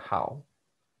Brahman how?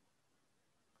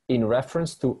 In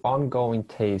reference to ongoing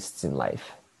tastes in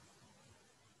life.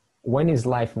 When is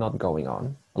life not going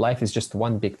on? Life is just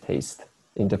one big taste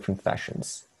in different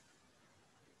fashions.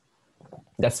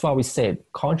 That's why we said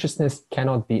consciousness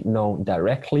cannot be known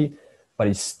directly, but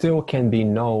it still can be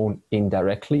known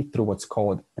indirectly through what's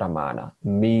called pramana,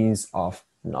 means of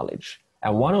knowledge.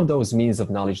 And one of those means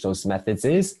of knowledge, those methods,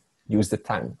 is use the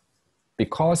tongue.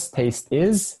 Because taste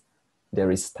is, there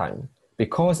is tongue.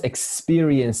 Because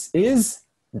experience is,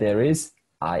 there is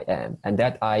I am. And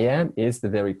that I am is the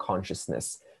very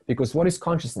consciousness. Because what is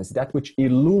consciousness? That which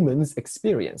illumines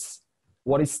experience.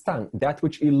 What is tongue? That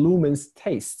which illumines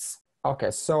tastes. Okay,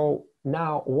 so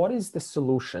now what is the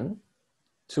solution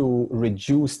to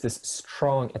reduce this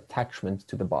strong attachment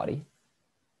to the body?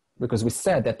 Because we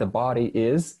said that the body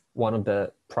is one of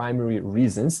the primary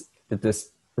reasons that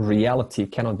this reality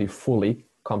cannot be fully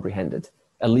comprehended.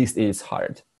 At least it is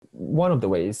hard. One of the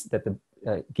ways that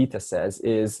the Gita says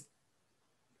is,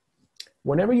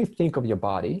 whenever you think of your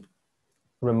body,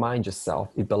 remind yourself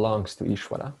it belongs to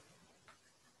Ishvara.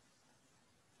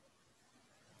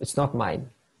 It's not mine.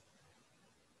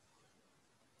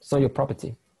 It's not your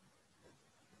property.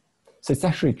 So it's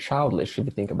actually childish, if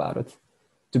you think about it,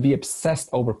 to be obsessed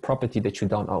over property that you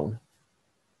don't own.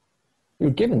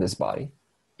 You're given this body,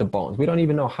 the bones. We don't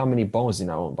even know how many bones in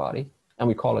our own body, and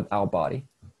we call it our body.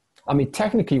 I mean,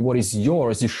 technically what is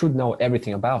yours, you should know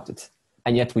everything about it,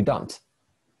 and yet we don't.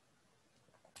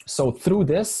 So through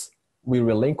this, we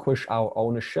relinquish our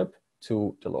ownership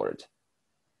to the Lord.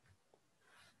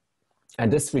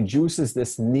 And this reduces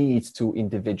this need to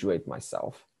individuate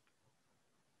myself.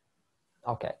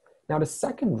 Okay, now the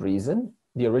second reason,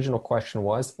 the original question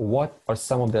was, what are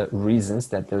some of the reasons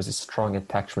that there's a strong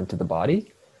attachment to the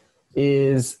body?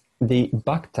 Is the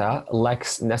bhakta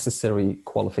lacks necessary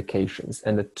qualifications.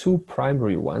 And the two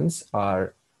primary ones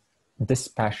are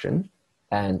dispassion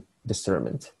and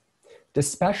discernment.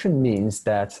 Dispassion means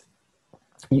that,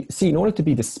 you see, in order to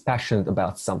be dispassionate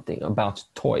about something, about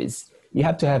toys, you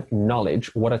have to have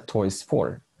knowledge what a toy is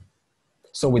for.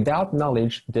 So without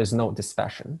knowledge, there's no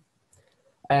dispassion.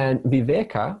 And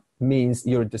viveka means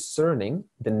you're discerning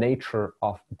the nature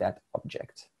of that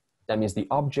object. That means the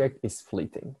object is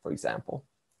fleeting, for example.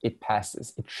 It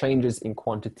passes, it changes in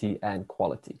quantity and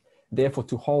quality. Therefore,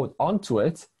 to hold onto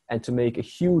it and to make a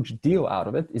huge deal out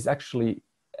of it is actually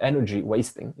energy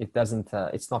wasting. It doesn't,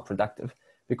 it's not productive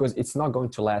because it's not going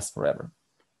to last forever.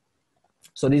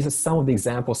 So these are some of the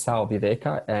examples how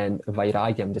viveka and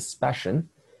vairagyam, dispassion,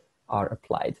 are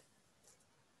applied.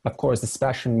 Of course,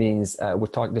 dispassion means,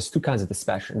 there's two kinds of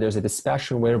dispassion. There's a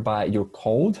dispassion whereby you're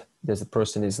cold, there's a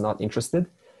person is not interested,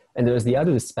 and there's the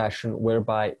other dispassion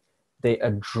whereby they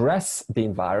address the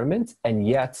environment and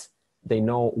yet they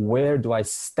know where do I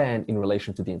stand in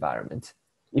relation to the environment.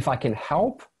 If I can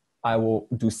help, I will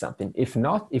do something. If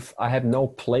not, if I have no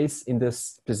place in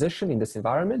this position, in this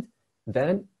environment,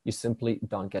 then you simply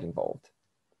don't get involved.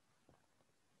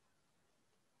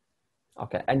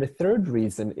 Okay, and the third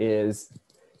reason is,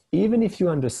 even if you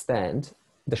understand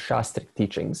the Shastric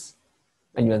teachings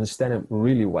and you understand them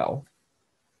really well,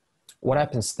 what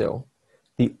happens still?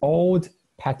 The old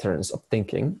patterns of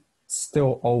thinking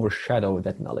still overshadow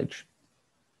that knowledge.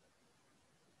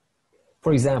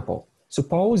 For example,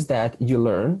 suppose that you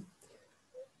learn,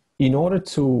 in order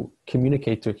to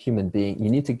communicate to a human being, you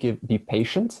need to be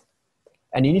patient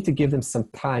and you need to give them some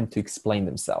time to explain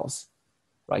themselves.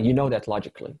 Right? You know that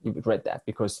logically, you've read that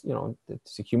because, you know,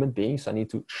 it's a human being, so I need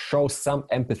to show some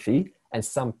empathy and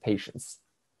some patience.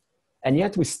 And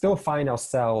yet we still find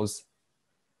ourselves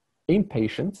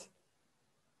impatient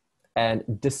and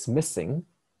dismissing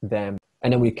them.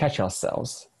 And then we catch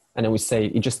ourselves and then we say,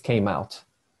 it just came out.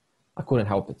 I couldn't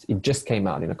help it. It just came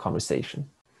out in a conversation.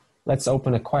 Let's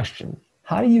open a question.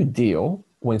 How do you deal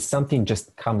when something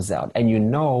just comes out and you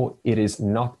know it is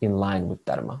not in line with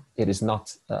dharma? It is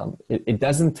not, it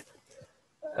doesn't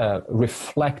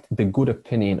reflect the good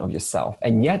opinion of yourself,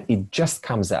 and yet it just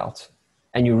comes out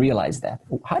and you realize that.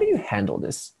 How do you handle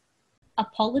this?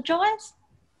 Apologize.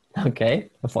 Okay,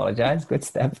 apologize, good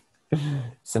step.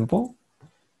 Simple.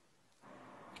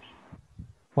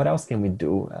 What else can we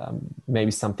do?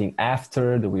 Maybe something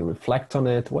after, do we reflect on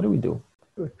it? What do we do?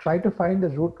 Try to find the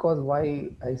root cause why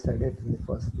I said it in the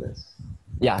first place.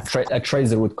 Yeah, trace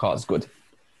the root cause. Good.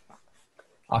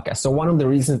 Okay, so one of the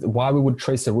reasons why we would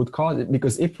trace the root cause is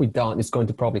because if we don't, it's going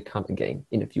to probably come again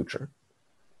in the future.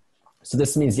 So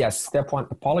this means, yes, step one,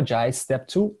 apologize. Step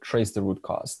two, trace the root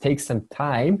cause. Take some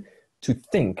time to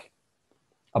think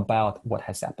about what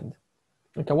has happened.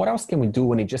 Okay, what else can we do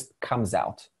when it just comes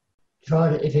out?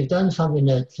 If you've done something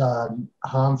that's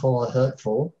harmful or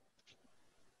hurtful,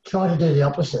 try to do the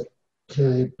opposite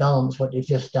to balance what you've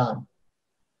just done.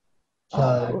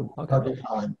 So,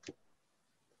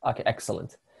 Okay,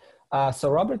 excellent. So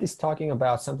Robert is talking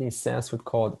about something in Sanskrit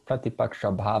called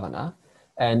Pratipaksha Bhavana.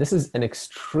 And this is an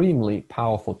extremely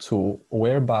powerful tool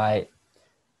whereby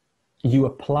you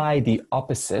apply the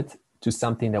opposite to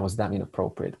something that was done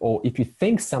inappropriate. Or if you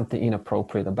think something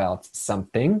inappropriate about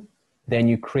something, then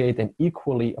you create an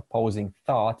equally opposing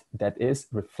thought that is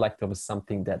reflective of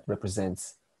something that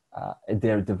represents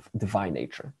their divine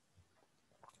nature.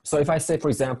 So if I say, for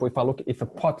example, if a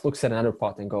pot looks at another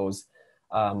pot and goes,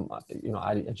 I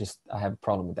have a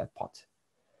problem with that pot,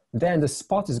 then the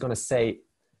pot is going to say,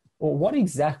 well, what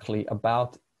exactly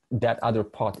about that other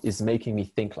pot is making me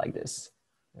think like this?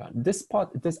 This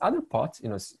other pot,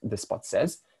 this pot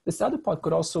says, this other pot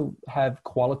could also have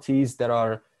qualities that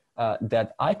are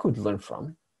that I could learn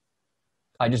from.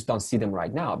 I just don't see them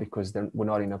right now because we're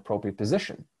not in an appropriate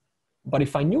position. But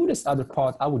if I knew this other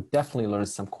pot, I would definitely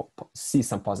see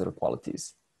some positive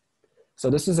qualities. So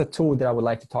this is a tool that I would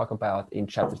like to talk about in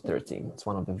chapter 13. It's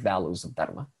one of the values of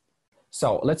Dharma.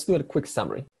 So let's do a quick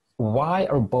summary. Why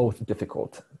are both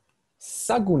difficult?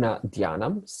 Saguna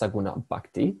Dhyanam, Saguna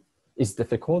Bhakti, is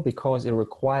difficult because it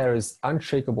requires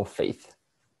unshakable faith.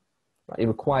 Right? It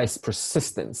requires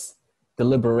persistence,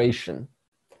 deliberation.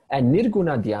 And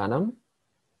Nirguna Dhyanam,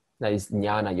 that is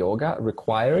Jnana Yoga,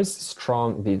 requires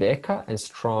strong viveka and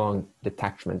strong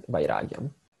detachment,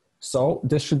 vairagyam. So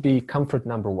this should be comfort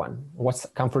number one. What's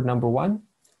comfort number one?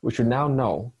 We should now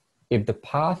know if the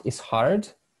path is hard,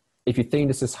 if you think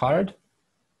this is hard,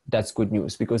 that's good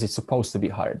news because it's supposed to be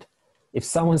hard. If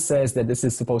someone says that this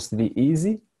is supposed to be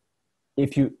easy,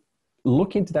 if you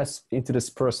look into this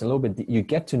person a little bit, you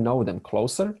get to know them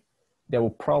closer, they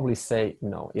will probably say,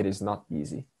 no, it is not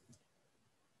easy.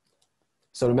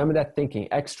 So remember that thinking.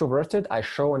 Extroverted, I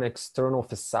show an external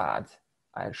facade.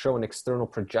 I show an external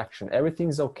projection.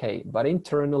 Everything's okay, but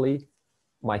internally,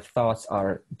 my thoughts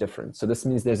are different. So this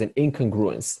means there's an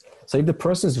incongruence. So if the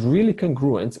person is really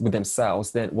congruent with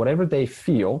themselves, then whatever they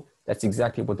feel, that's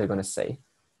exactly what they're going to say.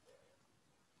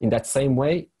 In that same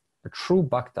way, a true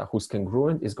bhakta who's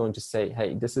congruent is going to say,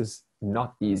 hey, this is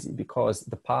not easy because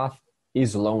the path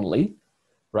is lonely,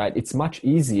 right? It's much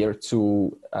easier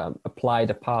to apply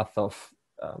the path of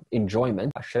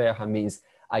enjoyment. Ashreyaha means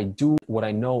I do what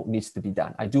I know needs to be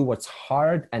done. I do what's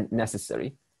hard and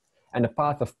necessary. And the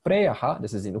path of preyaha,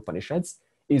 this is in Upanishads,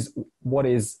 is what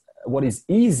is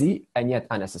easy and yet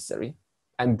unnecessary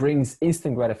and brings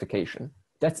instant gratification.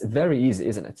 That's very easy,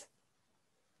 isn't it?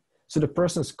 So the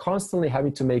person's constantly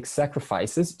having to make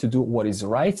sacrifices to do what is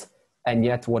right and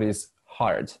yet what is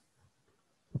hard,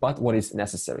 but what is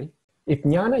necessary. If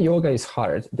Jnana Yoga is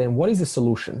hard, then what is the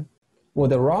solution? Well,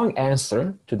 the wrong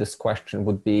answer to this question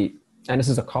would be, and this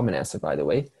is a common answer, by the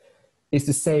way, is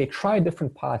to say, try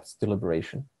different paths to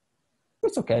liberation.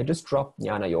 It's okay, just drop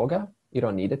Jnana Yoga. You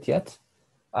don't need it yet.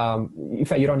 In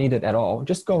fact, you don't need it at all.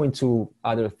 Just go into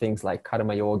other things like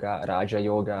Karma Yoga, Raja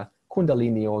Yoga,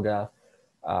 Kundalini Yoga.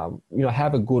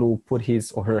 Have a guru put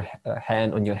his or her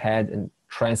hand on your head and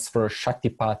transfer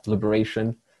Shaktipat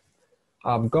liberation.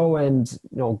 Go and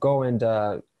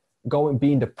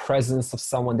be in the presence of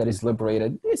someone that is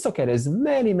liberated. It's okay. There's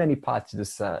many paths to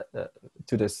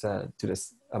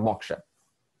this moksha.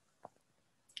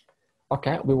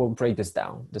 Okay, we will break this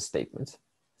down, this statement.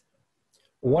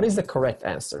 What is the correct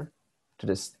answer to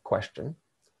this question?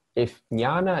 If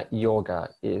Jnana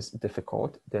Yoga is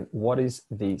difficult, then what is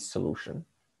the solution?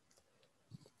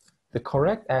 The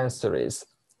correct answer is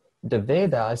the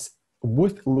Vedas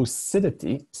with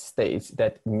lucidity states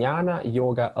that Jnana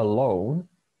Yoga alone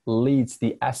leads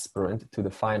the aspirant to the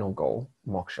final goal,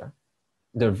 moksha.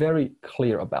 They're very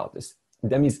clear about this.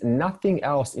 That means nothing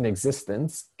else in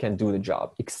existence can do the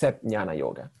job except Jnana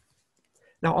Yoga.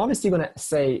 Now, obviously, you're going to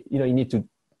say, you need to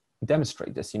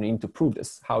demonstrate this. You need to prove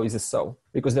this. How is this so?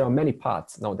 Because there are many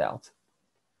paths, no doubt.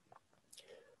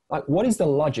 What is the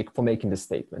logic for making this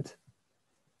statement?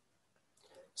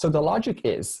 So the logic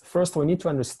is, first, we need to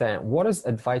understand what does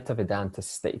Advaita Vedanta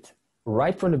state?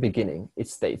 Right from the beginning, it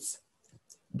states,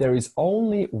 there is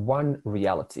only one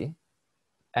reality,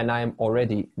 and I am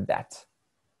already that.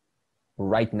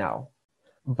 Right now.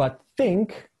 But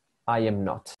think I am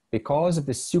not because of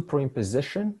the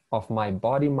superimposition of my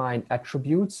body-mind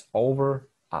attributes over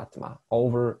Atma,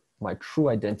 over my true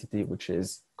identity, which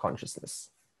is consciousness.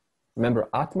 Remember,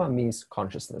 Atma means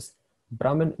consciousness.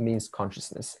 Brahman means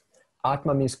consciousness.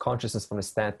 Atma means consciousness from the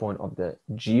standpoint of the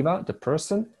jiva, the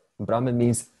person. Brahman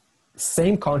means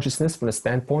same consciousness from the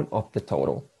standpoint of the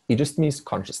total. It just means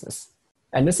consciousness.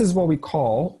 And this is what we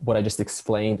call, what I just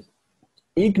explained,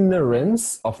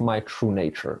 ignorance of my true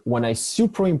nature. When I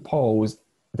superimpose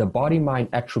the body-mind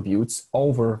attributes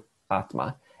over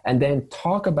Atma and then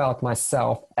talk about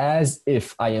myself as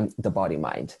if I am the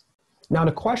body-mind. Now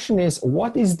the question is,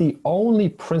 what is the only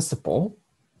principle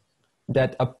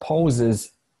that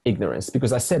opposes ignorance,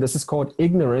 because I said this is called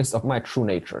ignorance of my true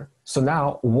nature. So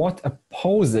now, what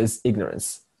opposes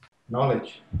ignorance?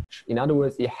 Knowledge. In other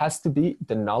words, it has to be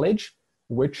the knowledge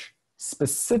which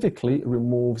specifically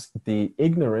removes the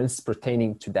ignorance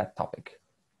pertaining to that topic.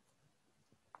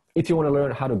 If you want to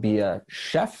learn how to be a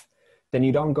chef, then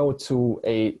you don't go to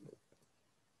a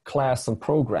class on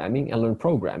programming and learn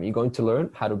programming. You're going to learn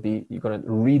how to be, you're going to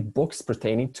read books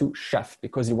pertaining to chef,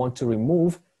 because you want to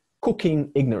remove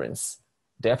cooking ignorance.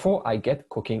 Therefore, I get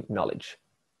cooking knowledge.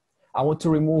 I want to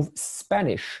remove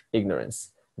Spanish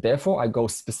ignorance. Therefore, I go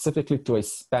specifically to a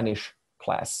Spanish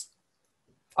class.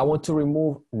 I want to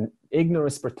remove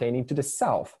ignorance pertaining to the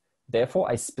self. Therefore,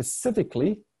 I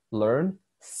specifically learn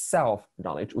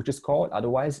self-knowledge, which is called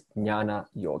otherwise Jnana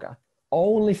Yoga,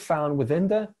 only found within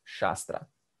the Shastra.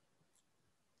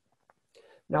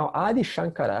 Now, Adi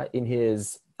Shankara in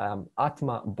his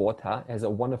Atma Bodha has a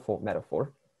wonderful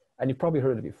metaphor, and you probably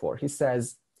heard it before. He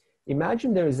says,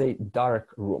 imagine there is a dark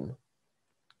room,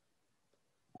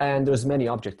 and there's many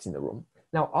objects in the room.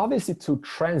 Now, obviously, to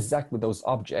transact with those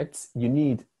objects, you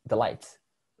need the light,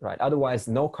 right? Otherwise,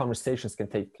 no conversations can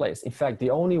take place. In fact,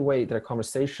 the only way that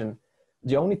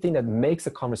the only thing that makes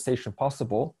a conversation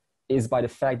possible is by the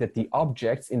fact that the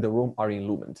objects in the room are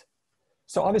illumined.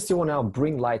 So obviously, you want to now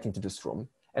bring light into this room.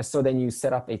 And so then you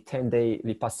set up a 10-day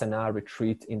Vipassana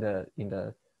retreat in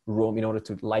the room in order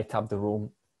to light up the room.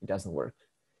 It doesn't work.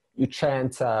 You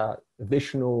chant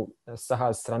Vishnu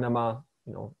Sahasranama,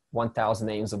 1,000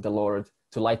 names of the Lord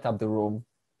to light up the room.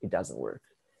 It doesn't work.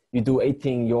 You do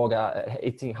 18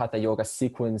 Hatha Yoga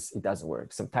sequence. It doesn't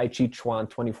work. Some Tai Chi Chuan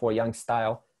 24 Yang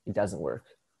style. It doesn't work.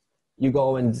 You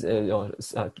go and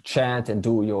chant and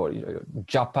do your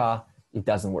japa. It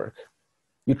doesn't work.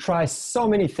 You try so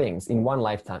many things in one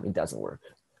lifetime. It doesn't work.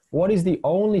 What is the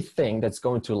only thing that's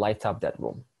going to light up that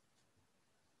room?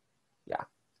 Yeah.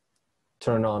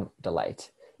 Turn on the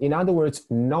light. In other words,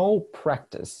 no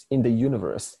practice in the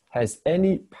universe has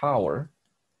any power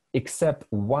except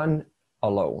one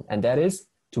alone, and that is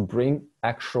to bring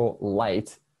actual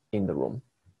light in the room.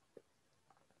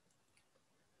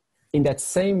 In that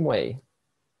same way,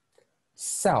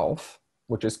 self,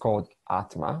 which is called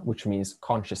Atma, which means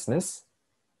consciousness,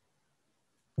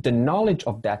 the knowledge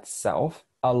of that self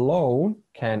alone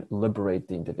can liberate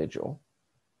the individual.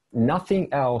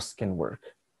 Nothing else can work.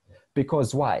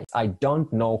 Because why? I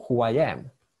don't know who I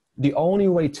am. The only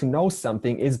way to know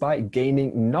something is by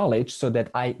gaining knowledge so that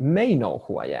I may know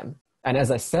who I am. And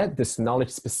as I said, this knowledge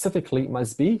specifically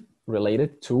must be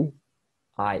related to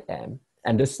I am.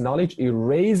 And this knowledge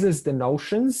erases the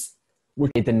notions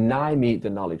which deny me the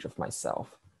knowledge of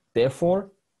myself. Therefore,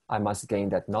 I must gain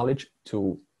that knowledge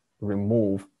to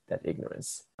remove that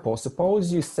ignorance. Well,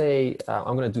 suppose you say,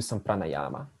 I'm going to do some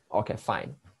pranayama. Okay,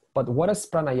 fine. But what does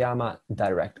pranayama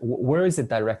direct? Where is it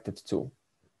directed to?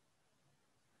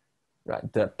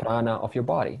 Right, the prana of your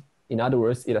body. In other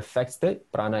words, it affects the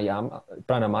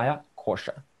pranamaya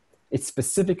kosha. It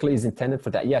specifically is intended for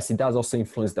that. Yes, it does also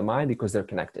influence the mind because they're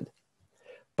connected.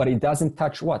 But it doesn't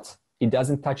touch what? It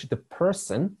doesn't touch the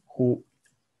person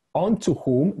onto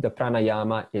whom the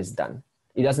pranayama is done.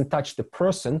 It doesn't touch the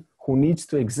person who needs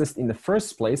to exist in the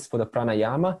first place for the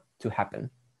pranayama to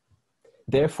happen.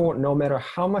 Therefore, no matter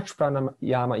how much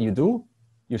pranayama you do,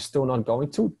 you're still not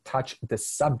going to touch the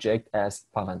subject, as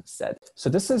Pavan said. So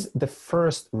this is the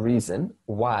first reason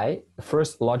why, the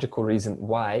first logical reason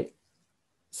why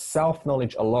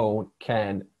self-knowledge alone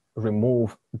can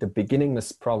remove the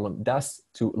beginningless problem, thus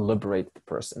to liberate the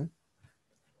person.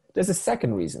 There's a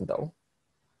second reason though,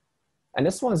 and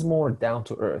this one is more down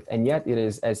to earth, and yet it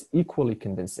is as equally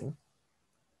convincing.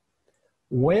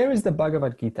 Where is the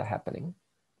Bhagavad Gita happening?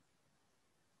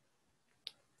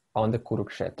 On the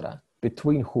Kurukshetra.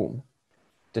 Between whom?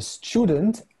 The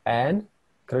student and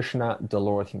Krishna, the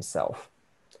Lord himself.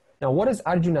 Now, what does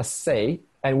Arjuna say,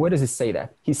 and where does he say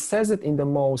that? He says it in the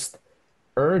most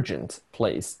urgent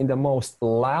place, in the most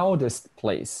loudest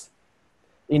place,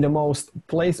 in the most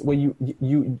place where you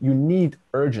need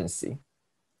urgency.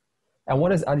 And what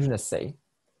does Arjuna say?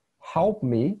 Help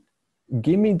me,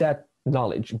 give me that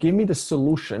knowledge, give me the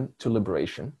solution to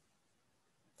liberation.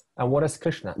 And what does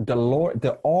Krishna, the Lord,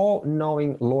 the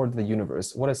all-knowing Lord of the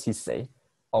universe, what does he say?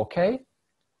 Okay,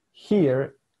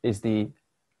 here is the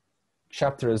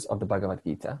chapters of the Bhagavad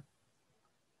Gita.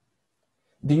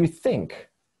 Do you think,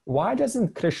 why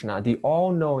doesn't Krishna, the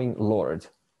all-knowing Lord,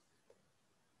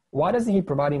 why doesn't he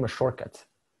provide him a shortcut?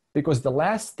 Because the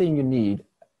last thing you need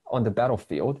on the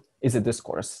battlefield is a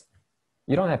discourse.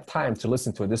 You don't have time to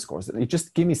listen to a discourse. You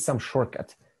just give me some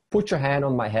shortcut. Put your hand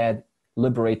on my head,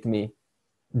 liberate me.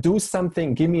 Do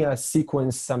something, give me a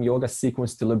sequence, some yoga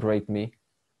sequence to liberate me.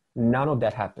 None of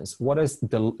that happens. What does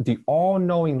the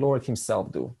all-knowing Lord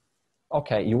himself do?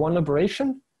 Okay, you want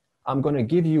liberation? I'm going to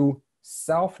give you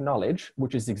self-knowledge,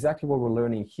 which is exactly what we're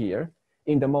learning here,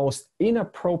 in the most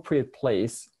inappropriate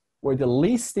place where the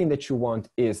least thing that you want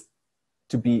is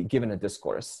to be given a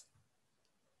discourse.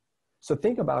 So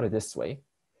think about it this way.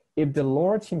 If the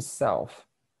Lord himself,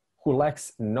 who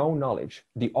lacks no knowledge,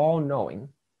 the all-knowing,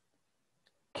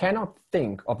 cannot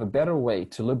think of a better way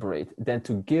to liberate than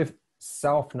to give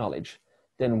self-knowledge,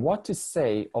 then what to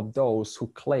say of those who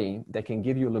claim they can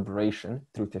give you liberation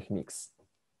through techniques,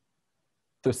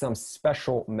 through some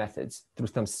special methods, through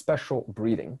some special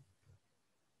breathing?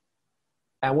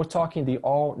 And we're talking the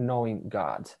all-knowing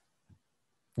God.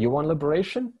 You want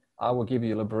liberation? I will give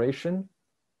you liberation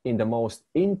in the most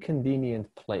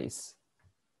inconvenient place.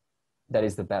 That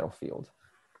is the battlefield.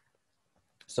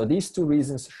 So these two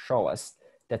reasons show us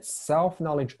that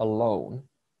self-knowledge alone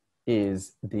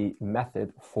is the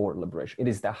method for liberation. It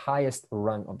is the highest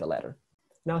rung of the ladder.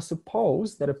 Now,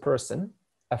 suppose that a person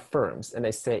affirms and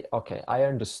they say, okay, I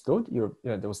understood,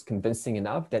 that was convincing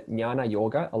enough that Jnana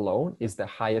Yoga alone is the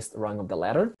highest rung of the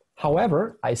ladder.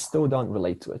 However, I still don't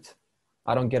relate to it.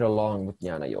 I don't get along with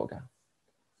Jnana Yoga.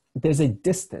 There's a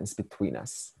distance between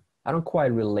us. I don't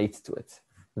quite relate to it.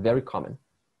 Very common.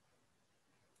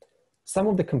 Some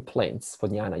of the complaints for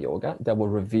Jnana Yoga that will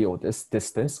reveal this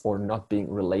distance or not being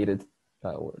related,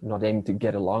 or not aiming to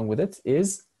get along with it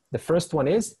is, the first one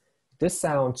is, this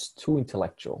sounds too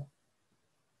intellectual.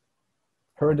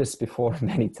 Heard this before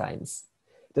many times.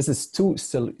 This is too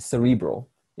cerebral,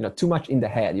 too much in the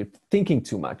head. You're thinking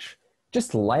too much.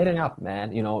 Just lighten up,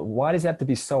 man. Why does it have to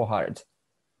be so hard?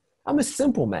 I'm a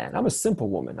simple man. I'm a simple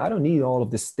woman. I don't need all of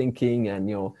this thinking and,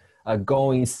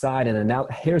 going inside and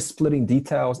out, hair-splitting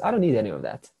details. I don't need any of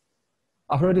that.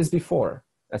 I've heard this before.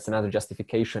 That's another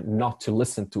justification not to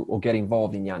listen to or get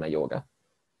involved in Jnana Yoga.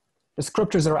 The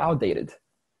scriptures are outdated.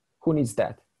 Who needs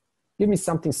that? Give me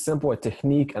something simple, a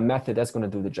technique, a method that's going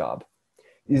to do the job.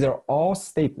 These are all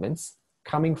statements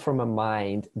coming from a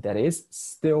mind that is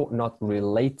still not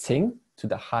relating to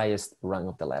the highest rung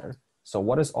of the ladder. So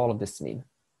what does all of this mean?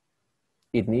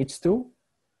 It needs to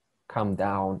come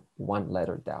down one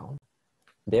letter down.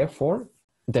 Therefore,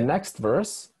 the next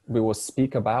verse, we will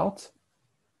speak about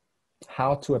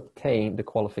how to obtain the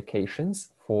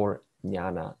qualifications for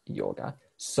Jnana Yoga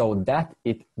so that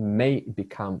it may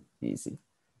become easy.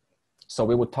 So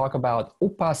we will talk about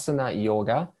Upasana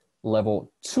Yoga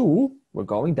level 2, we're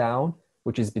going down,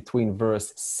 which is between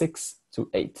verse 6 to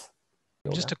 8.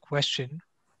 Yoga. Just a question.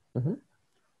 Mm-hmm.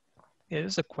 Yeah,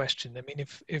 there's a question. I mean,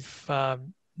 if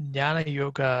Jnana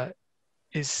Yoga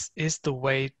is the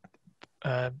way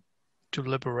to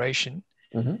liberation,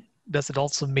 mm-hmm. Does it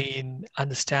also mean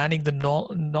understanding the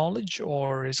knowledge,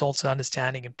 or is also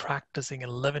understanding and practicing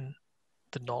and living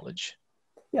the knowledge?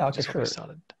 Yeah, okay, sure.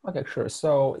 Okay, sure.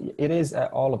 So it is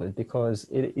all of it, because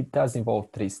it does involve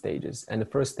 3 stages. And the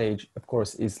first stage, of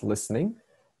course, is listening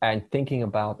and thinking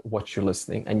about what you're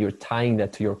listening, and you're tying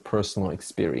that to your personal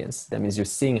experience. That means you're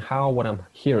seeing how what I'm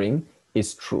hearing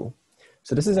is true.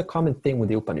 So this is a common thing with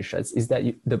the Upanishads, is that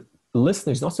the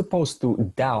listener is not supposed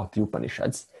to doubt the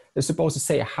Upanishads. They're supposed to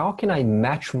say, how can I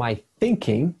match my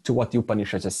thinking to what the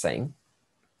Upanishads are saying?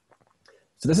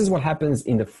 So this is what happens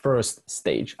in the first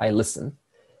stage. I listen.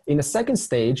 In the second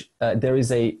stage, there is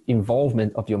a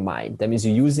involvement of your mind. That means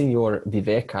you're using your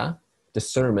viveka,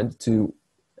 discernment, to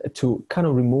kind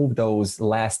of remove those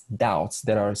last doubts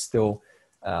that are still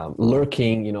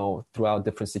lurking, throughout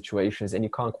different situations, and you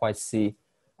can't quite see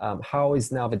how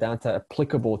is now Vedanta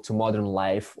applicable to modern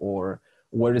life, or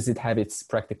where does it have its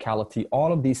practicality?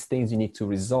 All of these things you need to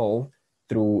resolve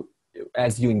through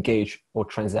as you engage or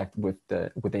transact with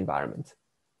the environment.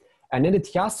 And then the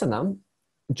Tyasanam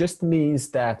just means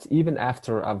that even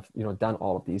after I've done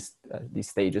all of these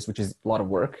stages, which is a lot of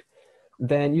work,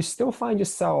 then you still find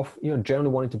yourself generally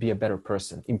wanting to be a better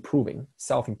person, improving,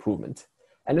 self-improvement.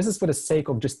 And this is for the sake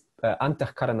of just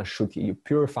antahkarana shuddhi, you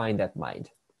purifying that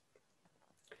mind.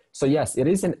 So yes, it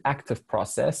is an active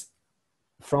process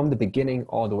from the beginning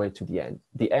all the way to the end.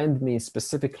 The end means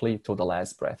specifically to the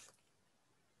last breath.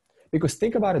 Because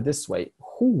think about it this way,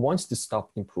 who wants to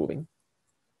stop improving?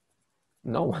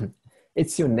 No one.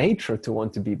 It's your nature to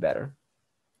want to be better.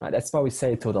 Right? That's why we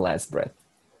say till the last breath.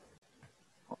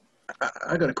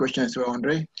 I got a question as well,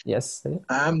 Andre. Yes.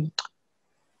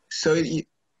 So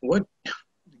what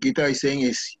Gita is saying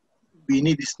is we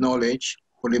need this knowledge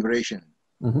for liberation.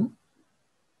 Mm-hmm.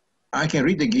 I can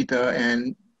read the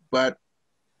Gita, but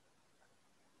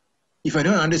if I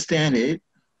don't understand it,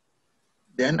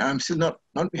 then I'm still not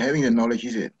having the knowledge,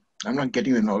 is it? I'm not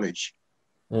getting the knowledge.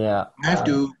 Yeah. I have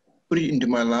to put it into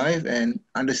my life and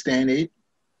understand it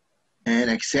and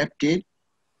accept it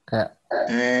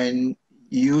and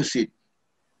use it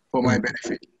for my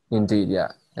benefit. Indeed,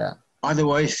 yeah, yeah.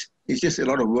 Otherwise, it's just a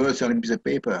lot of words on a piece of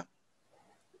paper.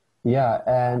 Yeah,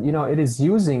 and you know, it is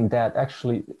using that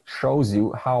actually shows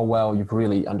you how well you've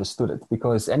really understood it,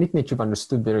 because anything that you've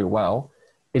understood very well,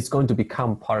 it's going to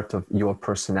become part of your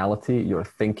personality, your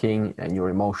thinking, and your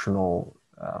emotional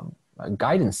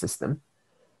guidance system.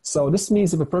 So this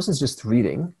means if a person is just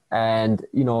reading and,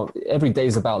 you know, every day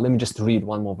is about, let me just read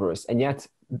one more verse. And yet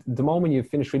the moment you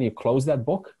finish reading, you close that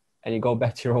book and you go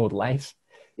back to your old life,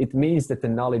 it means that the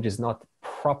knowledge is not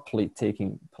properly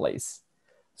taking place.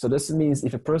 So this means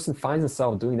if a person finds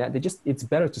himself doing that, it's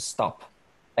better to stop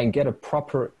and get a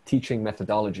proper teaching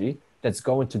methodology that's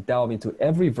going to delve into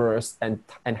every verse and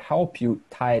help you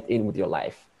tie it in with your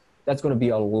life. That's going to be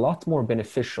a lot more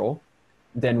beneficial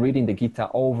than reading the Gita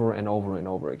over and over and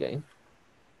over again.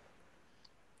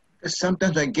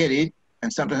 Sometimes I get it,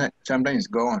 and sometimes it's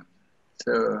gone.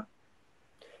 So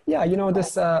yeah, you know,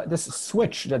 this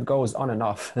switch that goes on and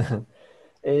off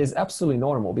is absolutely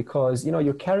normal, because you know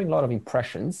you're carrying a lot of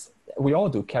impressions. We all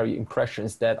do carry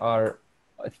impressions that are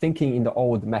thinking in the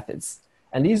old methods,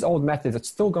 and these old methods are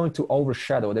still going to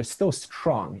overshadow. They're still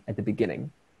strong at the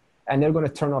beginning, and they're going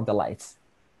to turn off the lights.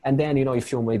 And then, you know, you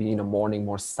feel maybe in the morning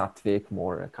more sattvic,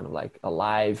 more kind of like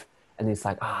alive. And it's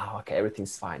like, okay,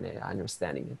 everything's fine. I'm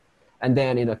understanding it. And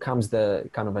then, you know, comes the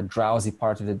kind of a drowsy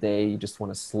part of the day. You just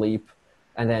want to sleep.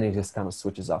 And then it just kind of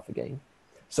switches off again.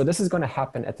 So this is going to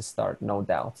happen at the start, no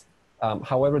doubt.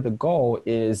 However, the goal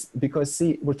is, because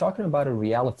see, we're talking about a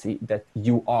reality that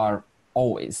you are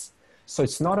always. So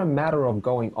it's not a matter of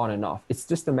going on and off. It's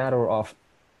just a matter of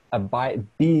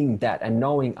being that and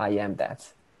knowing I am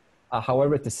that.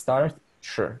 However, at the start,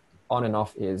 sure, on and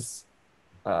off is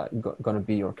going to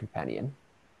be your companion.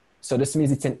 So this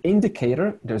means it's an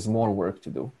indicator there's more work to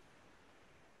do.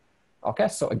 Okay,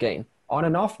 so again, on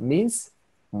and off means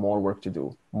more work to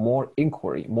do, more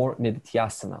inquiry, more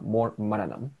nididhyasana, more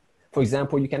mananam. For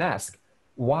example, you can ask,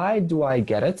 why do I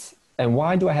get it? And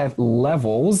why do I have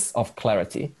levels of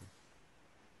clarity?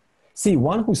 See,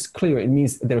 one who's clear, it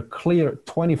means they're clear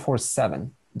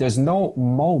 24/7. There's no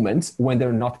moment when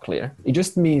they're not clear. It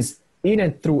just means in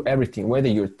and through everything, whether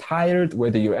you're tired,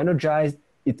 whether you're energized,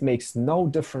 it makes no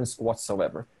difference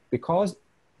whatsoever, because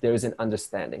there is an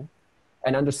understanding.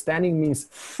 And understanding means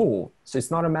full. So it's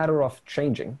not a matter of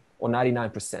changing or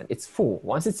 99%. It's full.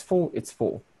 Once it's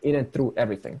full, in and through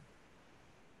everything.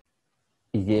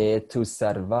 Ye tu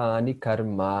sarvani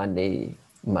karmane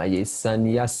maye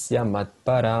sanyasya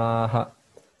matparaha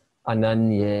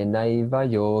ananye naiva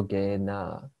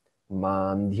yogena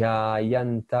mam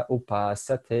dhyayanta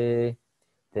upasate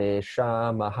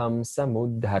teshamaham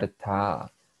samudhartha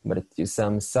mrityu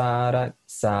samsara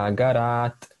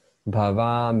sagarat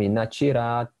bhavami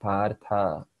nachirat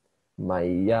partha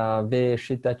maya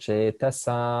veshita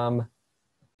chetasam.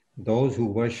 Those who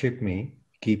worship me,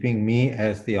 keeping me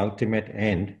as the ultimate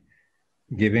end,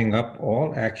 giving up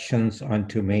all actions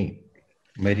unto me,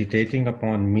 meditating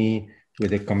upon me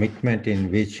with a commitment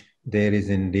in which there is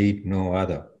indeed no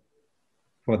other.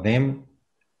 For them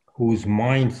whose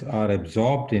minds are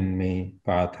absorbed in me,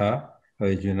 Partha,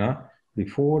 Arjuna,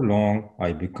 before long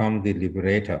I become the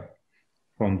liberator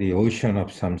from the ocean of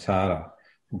samsara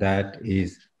that is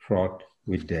fraught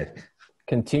with death.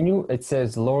 Continue. It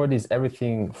says, Lord is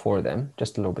everything for them.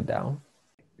 Just a little bit down.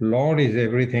 Lord is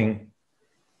everything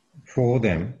for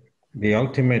them, the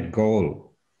ultimate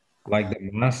goal, like the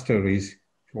master is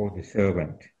for the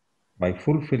servant. By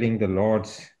fulfilling the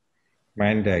Lord's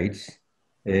mandates,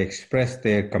 they express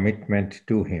their commitment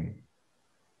to him,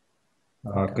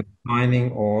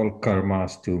 consigning all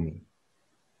karmas to me.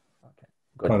 Okay,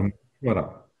 good. Karmashvara.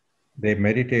 They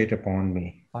meditate upon me.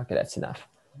 Okay, that's enough.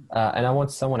 And I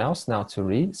want someone else now to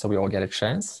read, so we all get a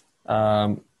chance.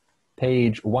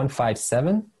 Page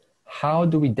 157. How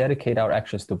do we dedicate our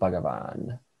actions to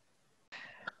Bhagavan?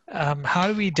 How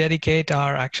do we dedicate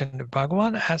our action to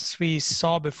Bhagavan? As we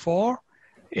saw before,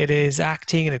 it is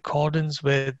acting in accordance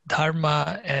with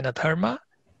dharma and adharma,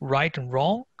 right and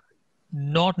wrong,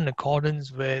 not in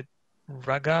accordance with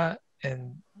raga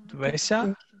and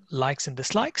dvesa, likes and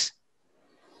dislikes.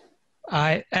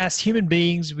 As human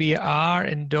beings, we are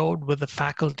endowed with the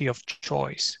faculty of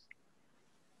choice.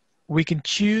 We can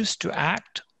choose to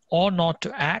act or not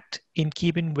to act in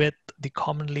keeping with the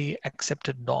commonly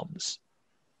accepted norms.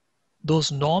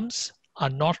 Those norms are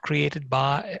not created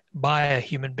by a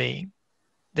human being.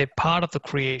 They're part of the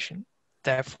creation.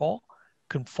 Therefore,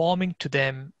 conforming to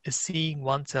them is seeing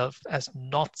oneself as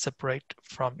not separate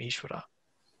from Ishvara.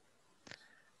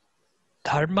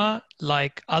 Dharma,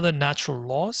 like other natural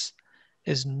laws,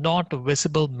 is not a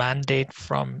visible mandate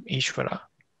from Ishvara.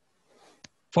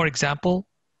 For example,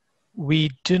 we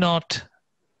do not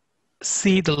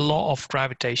see the law of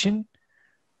gravitation,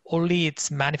 only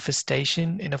its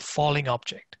manifestation in a falling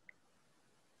object.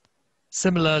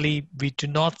 Similarly, we do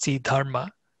not see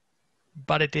dharma,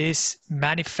 but it is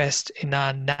manifest in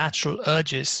our natural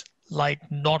urges like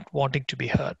not wanting to be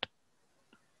hurt.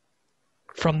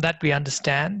 From that we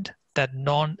understand that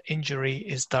non-injury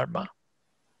is dharma.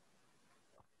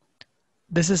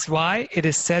 This is why it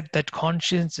is said that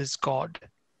conscience is God.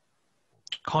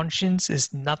 Conscience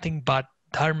is nothing but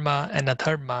dharma and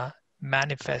adharma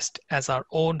manifest as our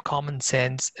own common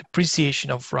sense appreciation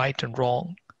of right and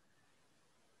wrong.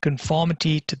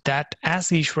 Conformity to that as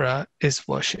Ishvara is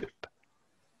worship.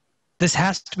 This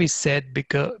has to be said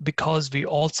because we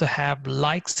also have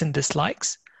likes and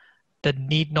dislikes that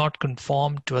need not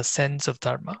conform to a sense of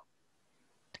dharma.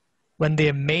 When they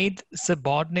are made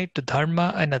subordinate to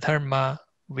dharma and adharma,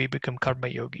 we become karma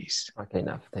yogis. Okay,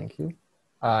 enough. Thank you.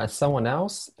 Someone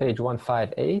else, page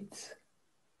 158.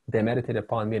 They meditate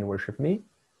upon me and worship me.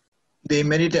 They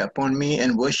meditate upon me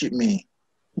and worship me.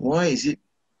 Why is it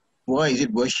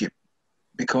worship?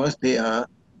 Because they are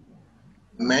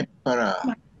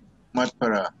matpara.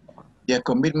 Their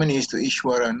commitment is to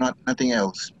Ishvara, nothing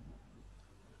else.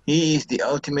 He is the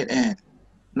ultimate end,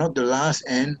 not the last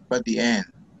end, but the end.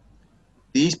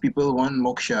 These people want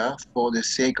moksha for the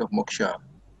sake of moksha,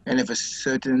 and have a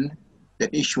certain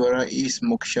that Ishvara is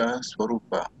moksha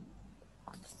swarupa.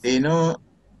 They know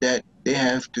that they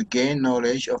have to gain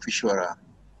knowledge of Ishvara.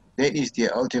 That is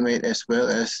their ultimate as well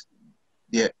as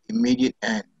their immediate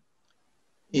end.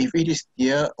 If it is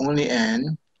their only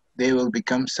end, they will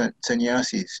become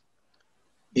sannyasis.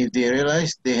 If they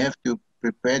realize they have to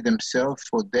prepare themselves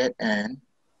for that end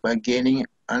by gaining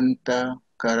anta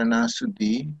karana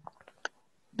suddhi,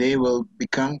 they will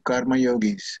become karma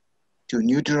yogis. To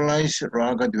neutralize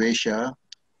raga dvesha,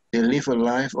 they live a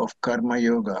life of karma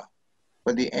yoga.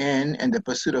 But the end and the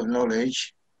pursuit of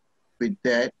knowledge with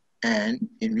that end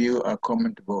in view are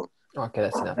common to both. Okay,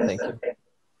 that's enough. Thank you.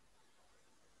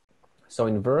 So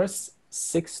in verse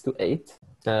 6 to 8,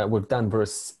 we've done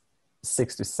verse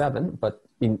 6 to 7, but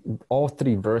in all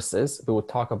three verses, we will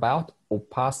talk about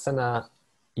Upasana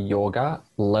Yoga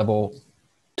level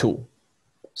 2.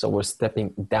 So we're stepping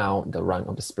down the rung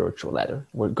of the spiritual ladder.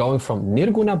 We're going from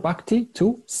Nirguna Bhakti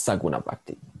to Saguna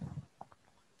Bhakti.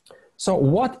 So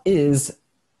what is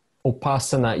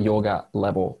Upasana Yoga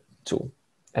level 2?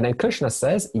 And then Krishna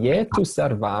says, Ye tu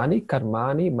sarvani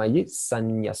karmani mayi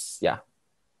sanyasya.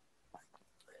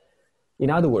 In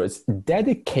other words,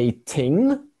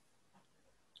 dedicating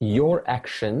your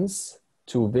actions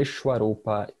to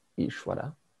Vishwarupa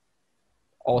Ishvara,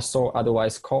 also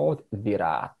otherwise called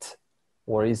Virat.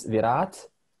 What is Virat?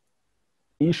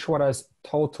 Ishvara's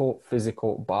total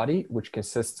physical body, which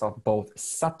consists of both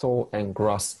subtle and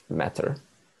gross matter.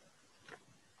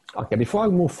 Okay, before I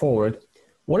move forward,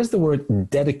 what does the word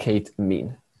dedicate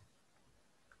mean?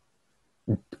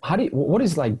 What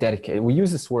is like dedicate? We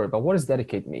use this word, but what does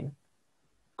dedicate mean?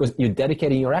 Because you're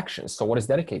dedicating your actions. So what does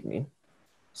dedicate mean?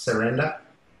 Surrender.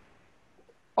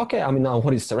 Okay, I mean, now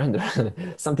what is surrender?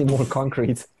 Something more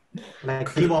concrete.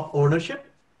 Like give up ownership?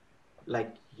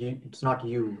 Like it's not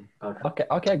you.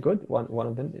 Okay, good. One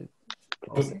of them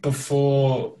is...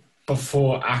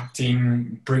 Before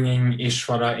acting, bringing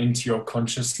Ishvara into your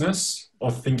consciousness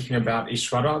or thinking about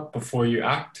Ishvara before you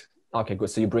act. Okay, good.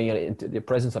 So you bring it into the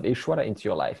presence of Ishvara into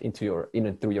your life,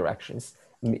 through your actions.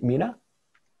 Meena?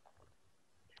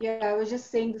 Yeah, I was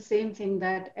just saying the same thing,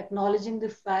 that acknowledging the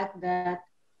fact that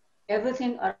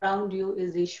everything around you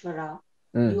is Ishvara.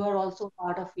 You are also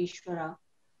part of Ishvara.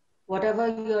 Whatever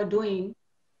you're doing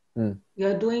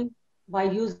by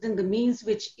using the means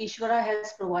which Ishvara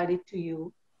has provided to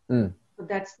you. So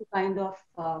that's the kind of,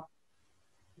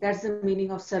 that's the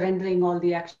meaning of surrendering all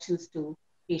the actions to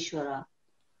Ishvara.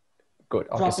 Good.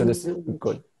 Okay, so this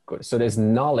good. So there's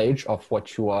knowledge of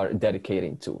what you are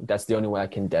dedicating to. That's the only way I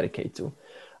can dedicate to.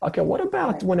 Okay, what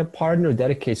about when a partner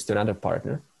dedicates to another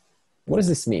partner? What does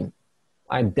this mean?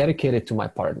 I'm dedicated to my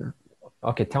partner.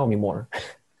 Okay, tell me more.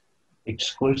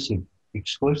 Exclusive.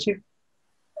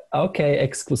 Okay,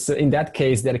 exclusive. In that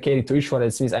case, dedicated to Ishvara,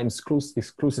 it means I'm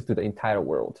exclusive to the entire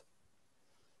world.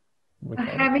 Okay.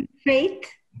 Having faith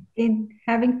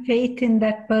in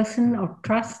that person or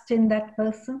trust in that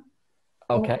person.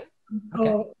 Okay.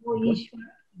 Or Ishvara,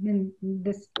 in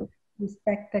this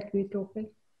respect that we're talking.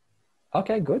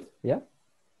 Okay, good. Yeah.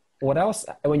 What else?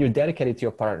 When you're dedicated to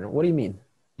your partner, what do you mean?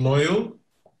 Loyal.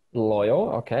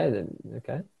 Okay.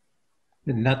 Okay.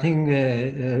 Nothing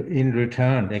in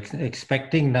return,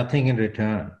 expecting nothing in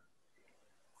return.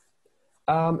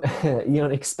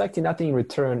 Expecting nothing in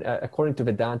return, according to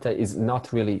Vedanta, is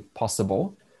not really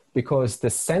possible, because the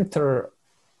center,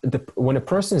 when a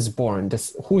person is born,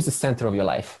 who's the center of your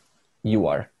life? You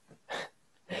are.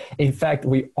 In fact,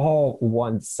 we all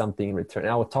want something in return.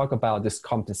 And I will talk about this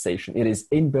compensation. It is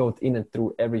inbuilt in and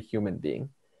through every human being.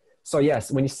 So yes,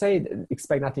 when you say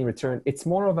expect nothing in return, it's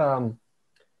more of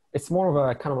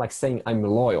a kind of like saying I'm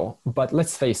loyal. But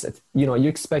let's face it, you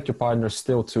expect your partner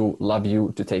still to love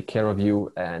you, to take care of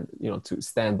you, and to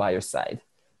stand by your side.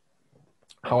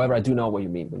 However, I do know what you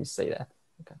mean when you say that.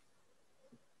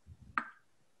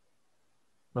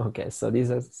 Okay, so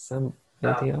these are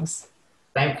anything else?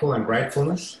 Thankful and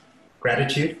gratefulness,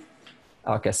 gratitude.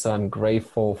 Okay, so I'm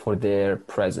grateful for their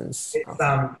presence.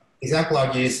 It's, example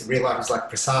I've used in real life is like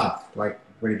prasad, like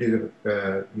when you do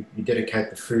you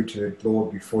dedicate the food to the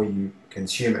Lord before you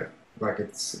consume it. Like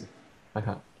it's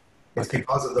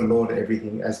because of the Lord,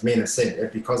 everything, as Meena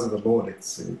said, because of the Lord,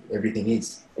 everything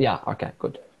is. Yeah, okay,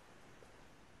 good.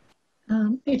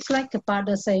 It's like a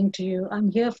partner saying to you, I'm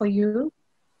here for you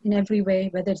in every way,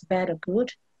 whether it's bad or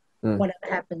good. Whatever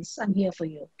happens, I'm here for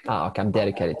you. Okay, I'm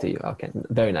dedicated to you. Okay,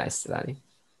 very nice, Rani.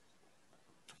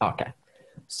 Okay,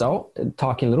 so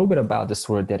talking a little bit about this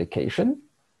word dedication.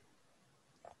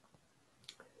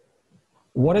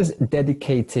 What does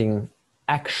dedicating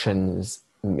actions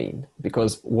mean?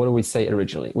 Because what did we say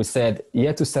originally? We said,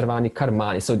 yetu sarvani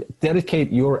karmani. So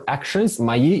dedicate your actions,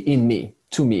 mayi, in me,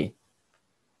 to me.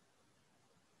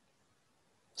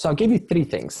 So I'll give you three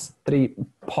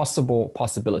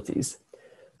possibilities.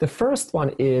 The first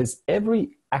one is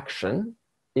every action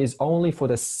is only for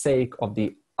the sake of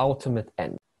the ultimate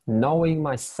end, knowing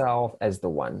myself as the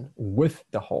one with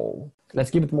the whole. Let's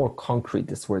give it more concrete,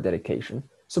 this word dedication.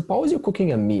 Suppose you're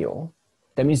cooking a meal.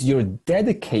 That means you're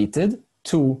dedicated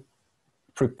to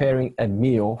preparing a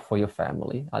meal for your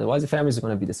family. Otherwise, the family is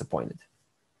going to be disappointed.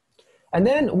 And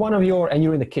then and you're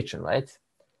in the kitchen, right?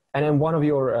 And then one of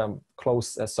your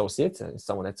close associates,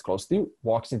 someone that's close to you,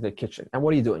 walks into the kitchen. And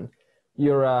what are you doing?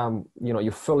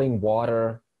 You're filling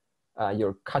water,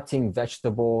 you're cutting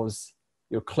vegetables,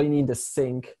 you're cleaning the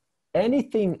sink,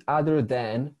 anything other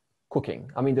than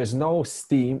cooking. I mean, there's no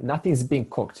steam, nothing's being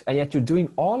cooked, and yet you're doing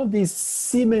all of these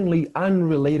seemingly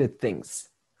unrelated things.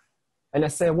 And I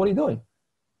say, what are you doing?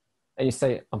 And you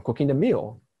say, I'm cooking the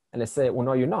meal. And I say, well,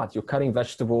 no, you're not. You're cutting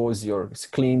vegetables, you're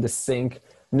cleaning the sink.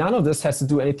 None of this has to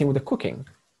do anything with the cooking.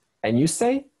 And you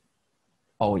say,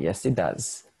 oh, yes, it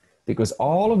does. Because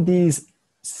all of these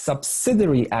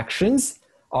subsidiary actions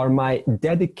are my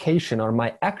dedication, are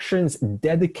my actions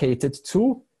dedicated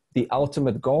to the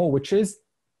ultimate goal, which is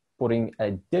putting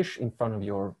a dish in front of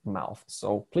your mouth.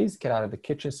 So please get out of the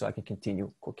kitchen so I can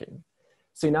continue cooking.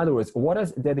 So in other words, what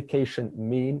does dedication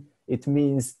mean? It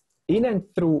means in and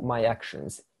through my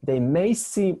actions, they may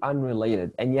seem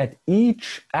unrelated, and yet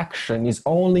each action is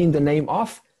only in the name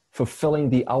of fulfilling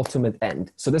the ultimate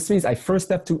end. So this means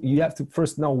you have to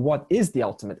first know what is the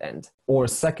ultimate end. Or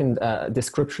second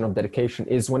description of dedication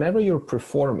is whenever you're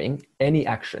performing any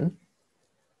action,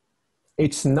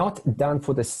 it's not done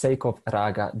for the sake of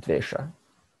raga dvesha,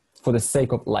 for the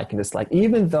sake of like and dislike.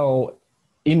 Even though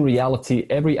in reality,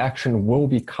 every action will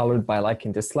be colored by like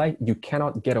and dislike, you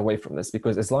cannot get away from this,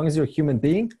 because as long as you're a human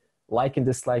being, like and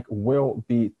dislike will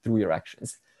be through your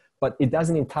actions. But it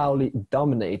doesn't entirely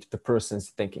dominate the person's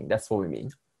thinking. That's what we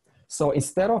mean. So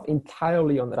instead of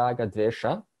entirely on raga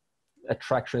dvesha,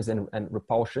 attractions and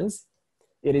repulsions,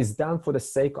 it is done for the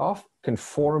sake of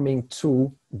conforming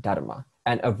to dharma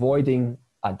and avoiding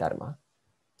adharma,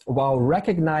 while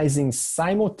recognizing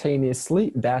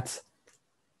simultaneously that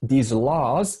these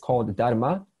laws called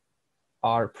dharma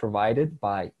are provided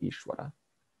by Ishvara.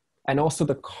 And also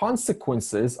the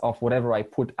consequences of whatever I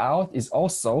put out is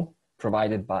also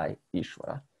provided by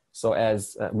Ishvara. So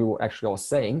as we were actually all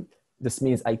saying, this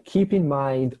means I keep in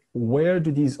mind, where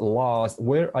do these laws,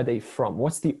 where are they from?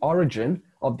 What's the origin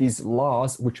of these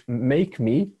laws which make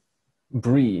me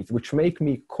breathe, which make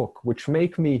me cook, which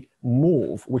make me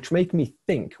move, which make me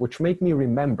think, which make me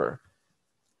remember,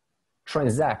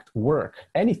 transact, work,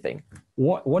 anything.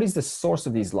 What is the source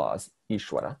of these laws?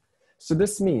 Ishvara. So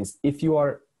this means if you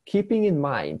are keeping in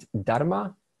mind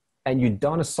dharma and you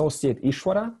don't associate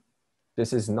Ishvara,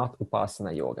 this is not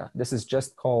upasana yoga. This is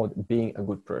just called being a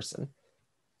good person.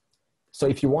 So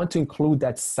if you want to include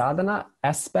that sadhana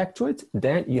aspect to it,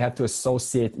 then you have to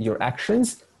associate your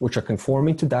actions, which are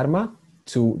conforming to dharma,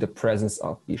 to the presence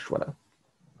of Ishvara.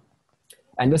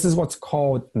 And this is what's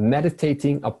called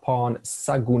meditating upon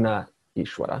saguna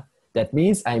Ishvara. That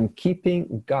means I'm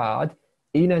keeping God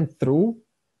in and through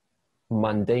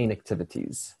mundane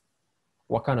activities.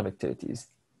 What kind of activities?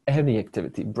 Any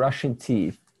activity, brushing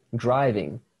teeth,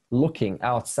 driving, looking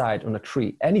outside on a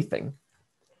tree, anything.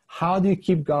 How do you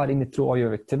keep God in it through all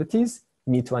your activities?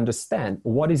 You need to understand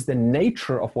what is the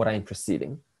nature of what I am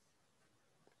perceiving.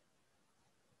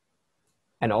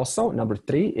 And also, number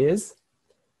 3 is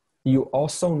you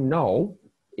also know,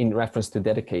 in reference to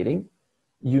dedicating,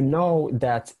 you know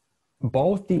that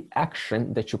both the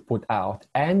action that you put out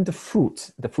and the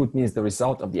fruit means the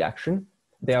result of the action,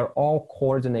 they are all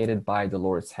coordinated by the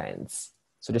Lord's hands.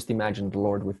 So just imagine the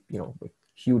Lord with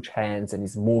huge hands, and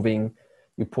he's moving.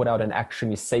 You put out an action,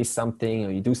 you say something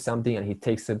or you do something, and he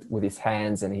takes it with his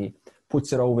hands and he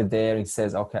puts it over there and he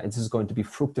says, okay, this is going to be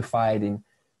fructified in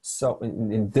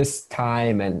this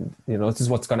time, and this is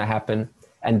what's going to happen.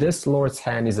 And this Lord's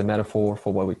hand is a metaphor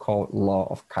for what we call law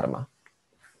of karma.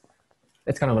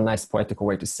 It's kind of a nice poetical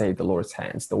way to say the Lord's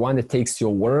hands, the one that takes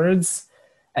your words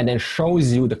and then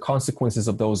shows you the consequences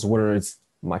of those words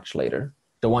much later.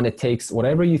 The one that takes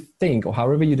whatever you think or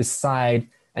however you decide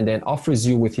and then offers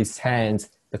you with his hands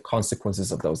the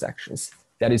consequences of those actions.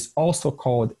 That is also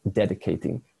called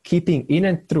dedicating, keeping in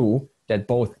and through that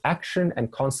both action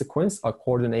and consequence are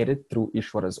coordinated through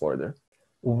Ishvara's order.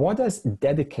 What does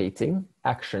dedicating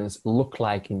actions look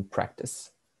like in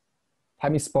practice?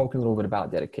 Having spoken a little bit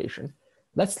about dedication,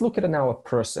 let's look at now a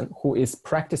person who is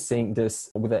practicing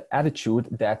this with an attitude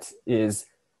that is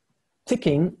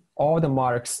ticking all the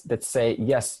marks that say,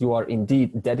 yes, you are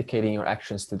indeed dedicating your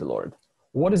actions to the Lord.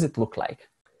 What does it look like?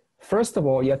 First of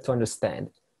all, you have to understand,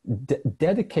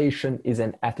 dedication is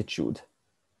an attitude.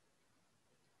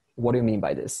 What do you mean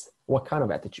by this? What kind of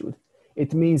attitude?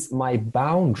 It means my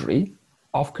boundary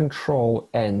of control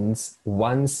ends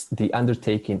once the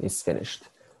undertaking is finished.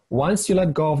 Once you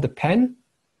let go of the pen,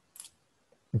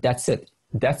 that's it.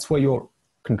 That's where your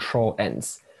control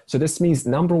ends. So this means,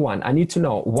 number 1, I need to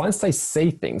know, once I say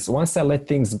things, once I let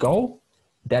things go,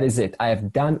 that is it. I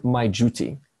have done my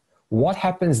duty. What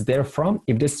happens therefrom?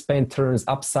 If this pen turns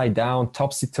upside down,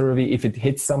 topsy-turvy, if it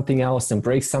hits something else and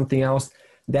breaks something else,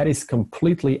 that is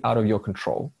completely out of your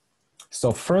control.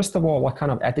 So first of all, what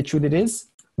kind of attitude it is?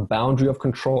 Boundary of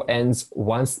control ends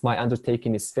once my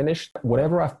undertaking is finished.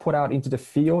 Whatever I've put out into the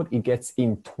field, it gets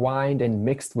entwined and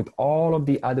mixed with all of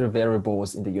the other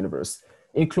variables in the universe,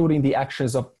 including the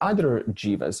actions of other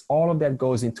jivas. All of that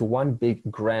goes into one big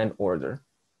grand order,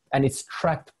 and it's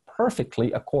tracked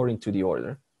perfectly according to the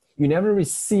order. You never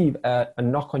receive a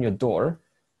knock on your door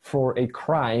for a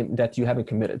crime that you haven't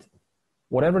committed.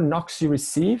 Whatever knocks you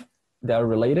receive, they are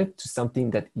related to something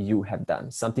that you have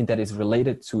done, something that is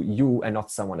related to you and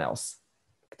not someone else.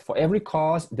 For every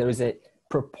cause, there is a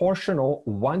proportional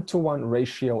 1-to-1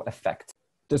 ratio effect.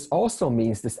 This also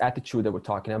means this attitude that we're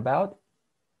talking about,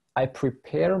 I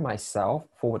prepare myself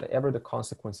for whatever the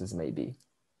consequences may be.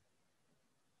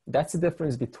 That's the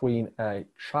difference between a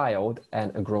child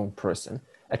and a grown person.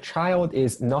 A child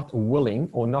is not willing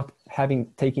or not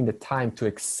taking the time to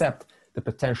accept the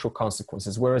potential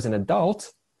consequences, whereas an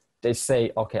adult, they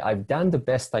say, okay, I've done the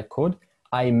best I could.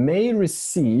 I may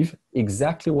receive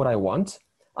exactly what I want.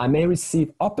 I may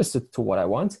receive opposite to what I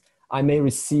want. I may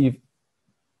receive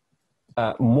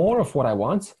more of what I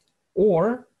want,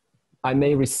 or I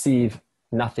may receive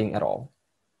nothing at all.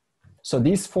 So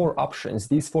these 4 options,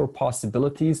 these 4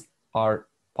 possibilities are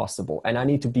possible, and I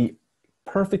need to be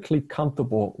perfectly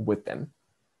comfortable with them.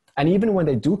 And even when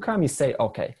they do come, you say,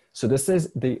 okay, so this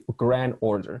is the grand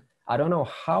order. I don't know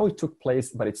how it took place,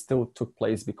 but it still took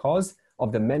place because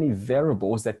of the many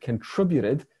variables that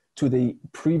contributed to the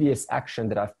previous action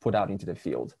that I've put out into the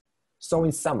field. So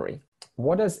in summary,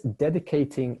 what does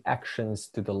dedicating actions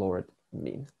to the Lord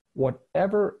mean?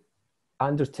 Whatever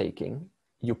undertaking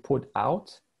you put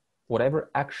out, whatever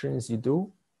actions you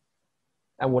do,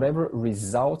 and whatever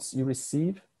results you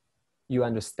receive, you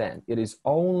understand it is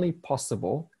only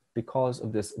possible because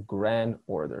of this grand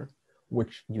order,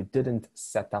 which you didn't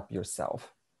set up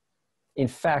yourself. In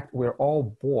fact, we're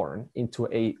all born into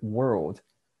a world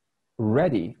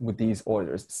ready with these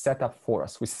orders set up for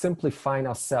us. We simply find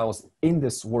ourselves in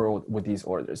this world with these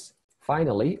orders.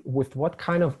 Finally, with what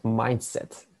kind of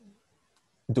mindset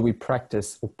do we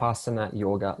practice Upasana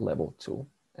Yoga level 2?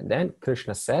 And then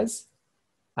Krishna says,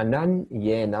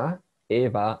 Ananyena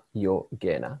eva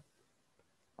yogena.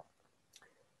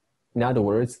 In other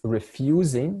words,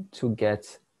 refusing to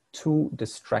get too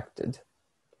distracted,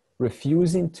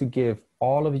 refusing to give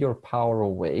all of your power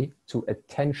away to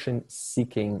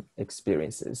attention-seeking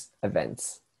experiences,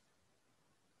 events.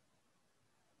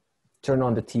 Turn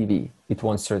on the TV, it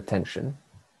wants your attention.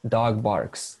 Dog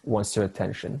barks, wants your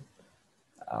attention.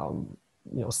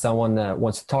 someone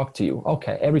wants to talk to you.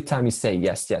 Okay, every time you say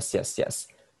yes, yes, yes, yes,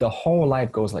 the whole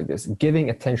life goes like this, giving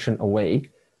attention away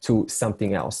to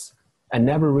something else and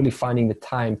never really finding the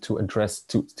time to address,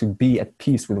 to be at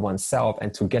peace with oneself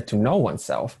and to get to know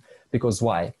oneself. Because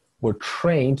why? We're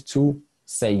trained to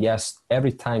say yes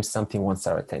every time something wants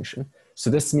our attention. So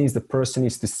this means the person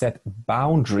needs to set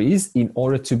boundaries in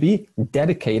order to be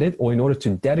dedicated, or in order to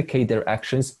dedicate their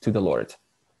actions to the Lord.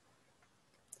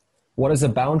 What does a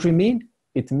boundary mean?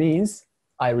 It means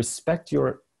I respect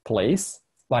your place,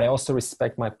 but I also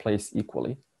respect my place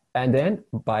equally. And then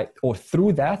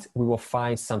through that, we will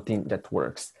find something that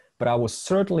works. But I will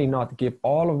certainly not give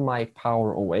all of my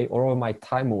power away or all of my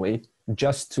time away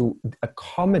just to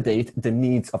accommodate the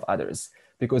needs of others.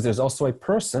 Because there's also a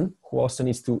person who also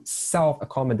needs to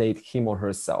self-accommodate him or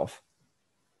herself.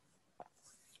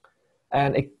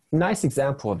 And a nice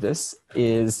example of this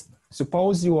is,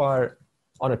 suppose you are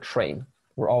on a train.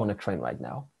 We're all on a train right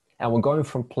now. And we're going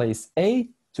from place A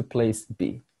to place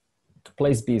B.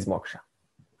 Place B is moksha.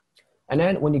 And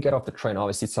then when you get off the train,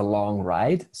 obviously it's a long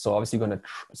ride. So obviously you're going to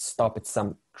stop at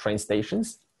some train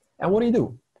stations. And what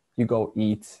do? You go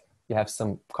eat. You have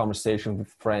some conversation with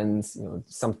friends,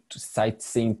 some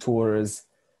sightseeing tours,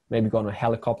 maybe go on a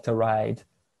helicopter ride,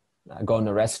 go in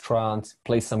a restaurant,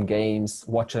 play some games,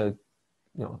 watch a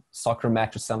soccer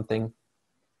match or something.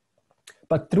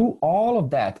 But through all of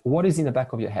that, what is in the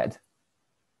back of your head?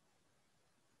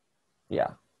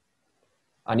 Yeah,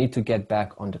 I need to get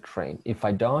back on the train. If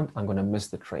I don't, I'm going to miss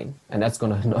the train. And that's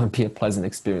going to not be a pleasant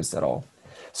experience at all.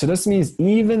 So this means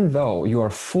even though you are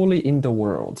fully in the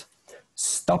world,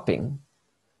 stopping,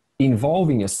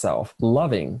 involving yourself,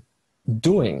 loving,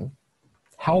 doing,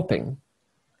 helping,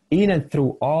 in and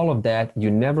through all of that, you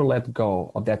never let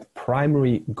go of that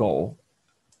primary goal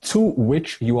to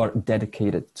which you are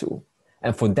dedicated to.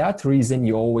 And for that reason,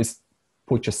 you always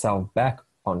put yourself back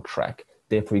on track.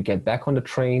 Therefore, you get back on the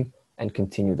train and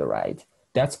continue the ride.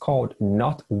 That's called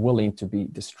not willing to be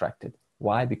distracted.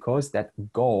 Why? Because that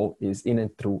goal is in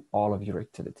and through all of your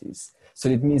activities. So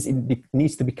it means it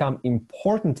needs to become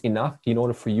important enough in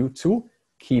order for you to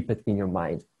keep it in your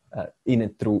mind, in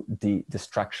and through the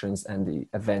distractions and the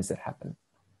events that happen.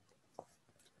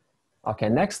 Okay,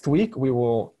 next week we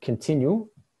will continue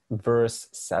verse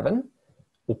 7,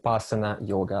 Upasana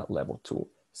Yoga level 2.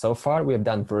 So far we have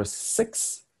done verse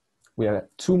 6. We have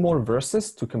 2 more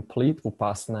verses to complete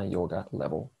Upasana Yoga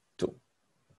level 2.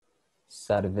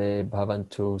 Sarve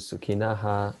bhavantu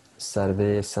sukhinaha,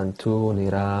 sarve santu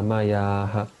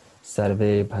niramayaha,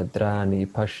 sarve bhadrani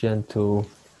pashyantu,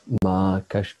 ma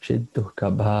kaschid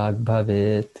dukkha bhag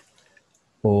bhavet.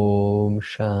 Om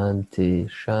Shanti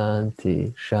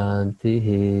Shanti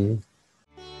Shanti.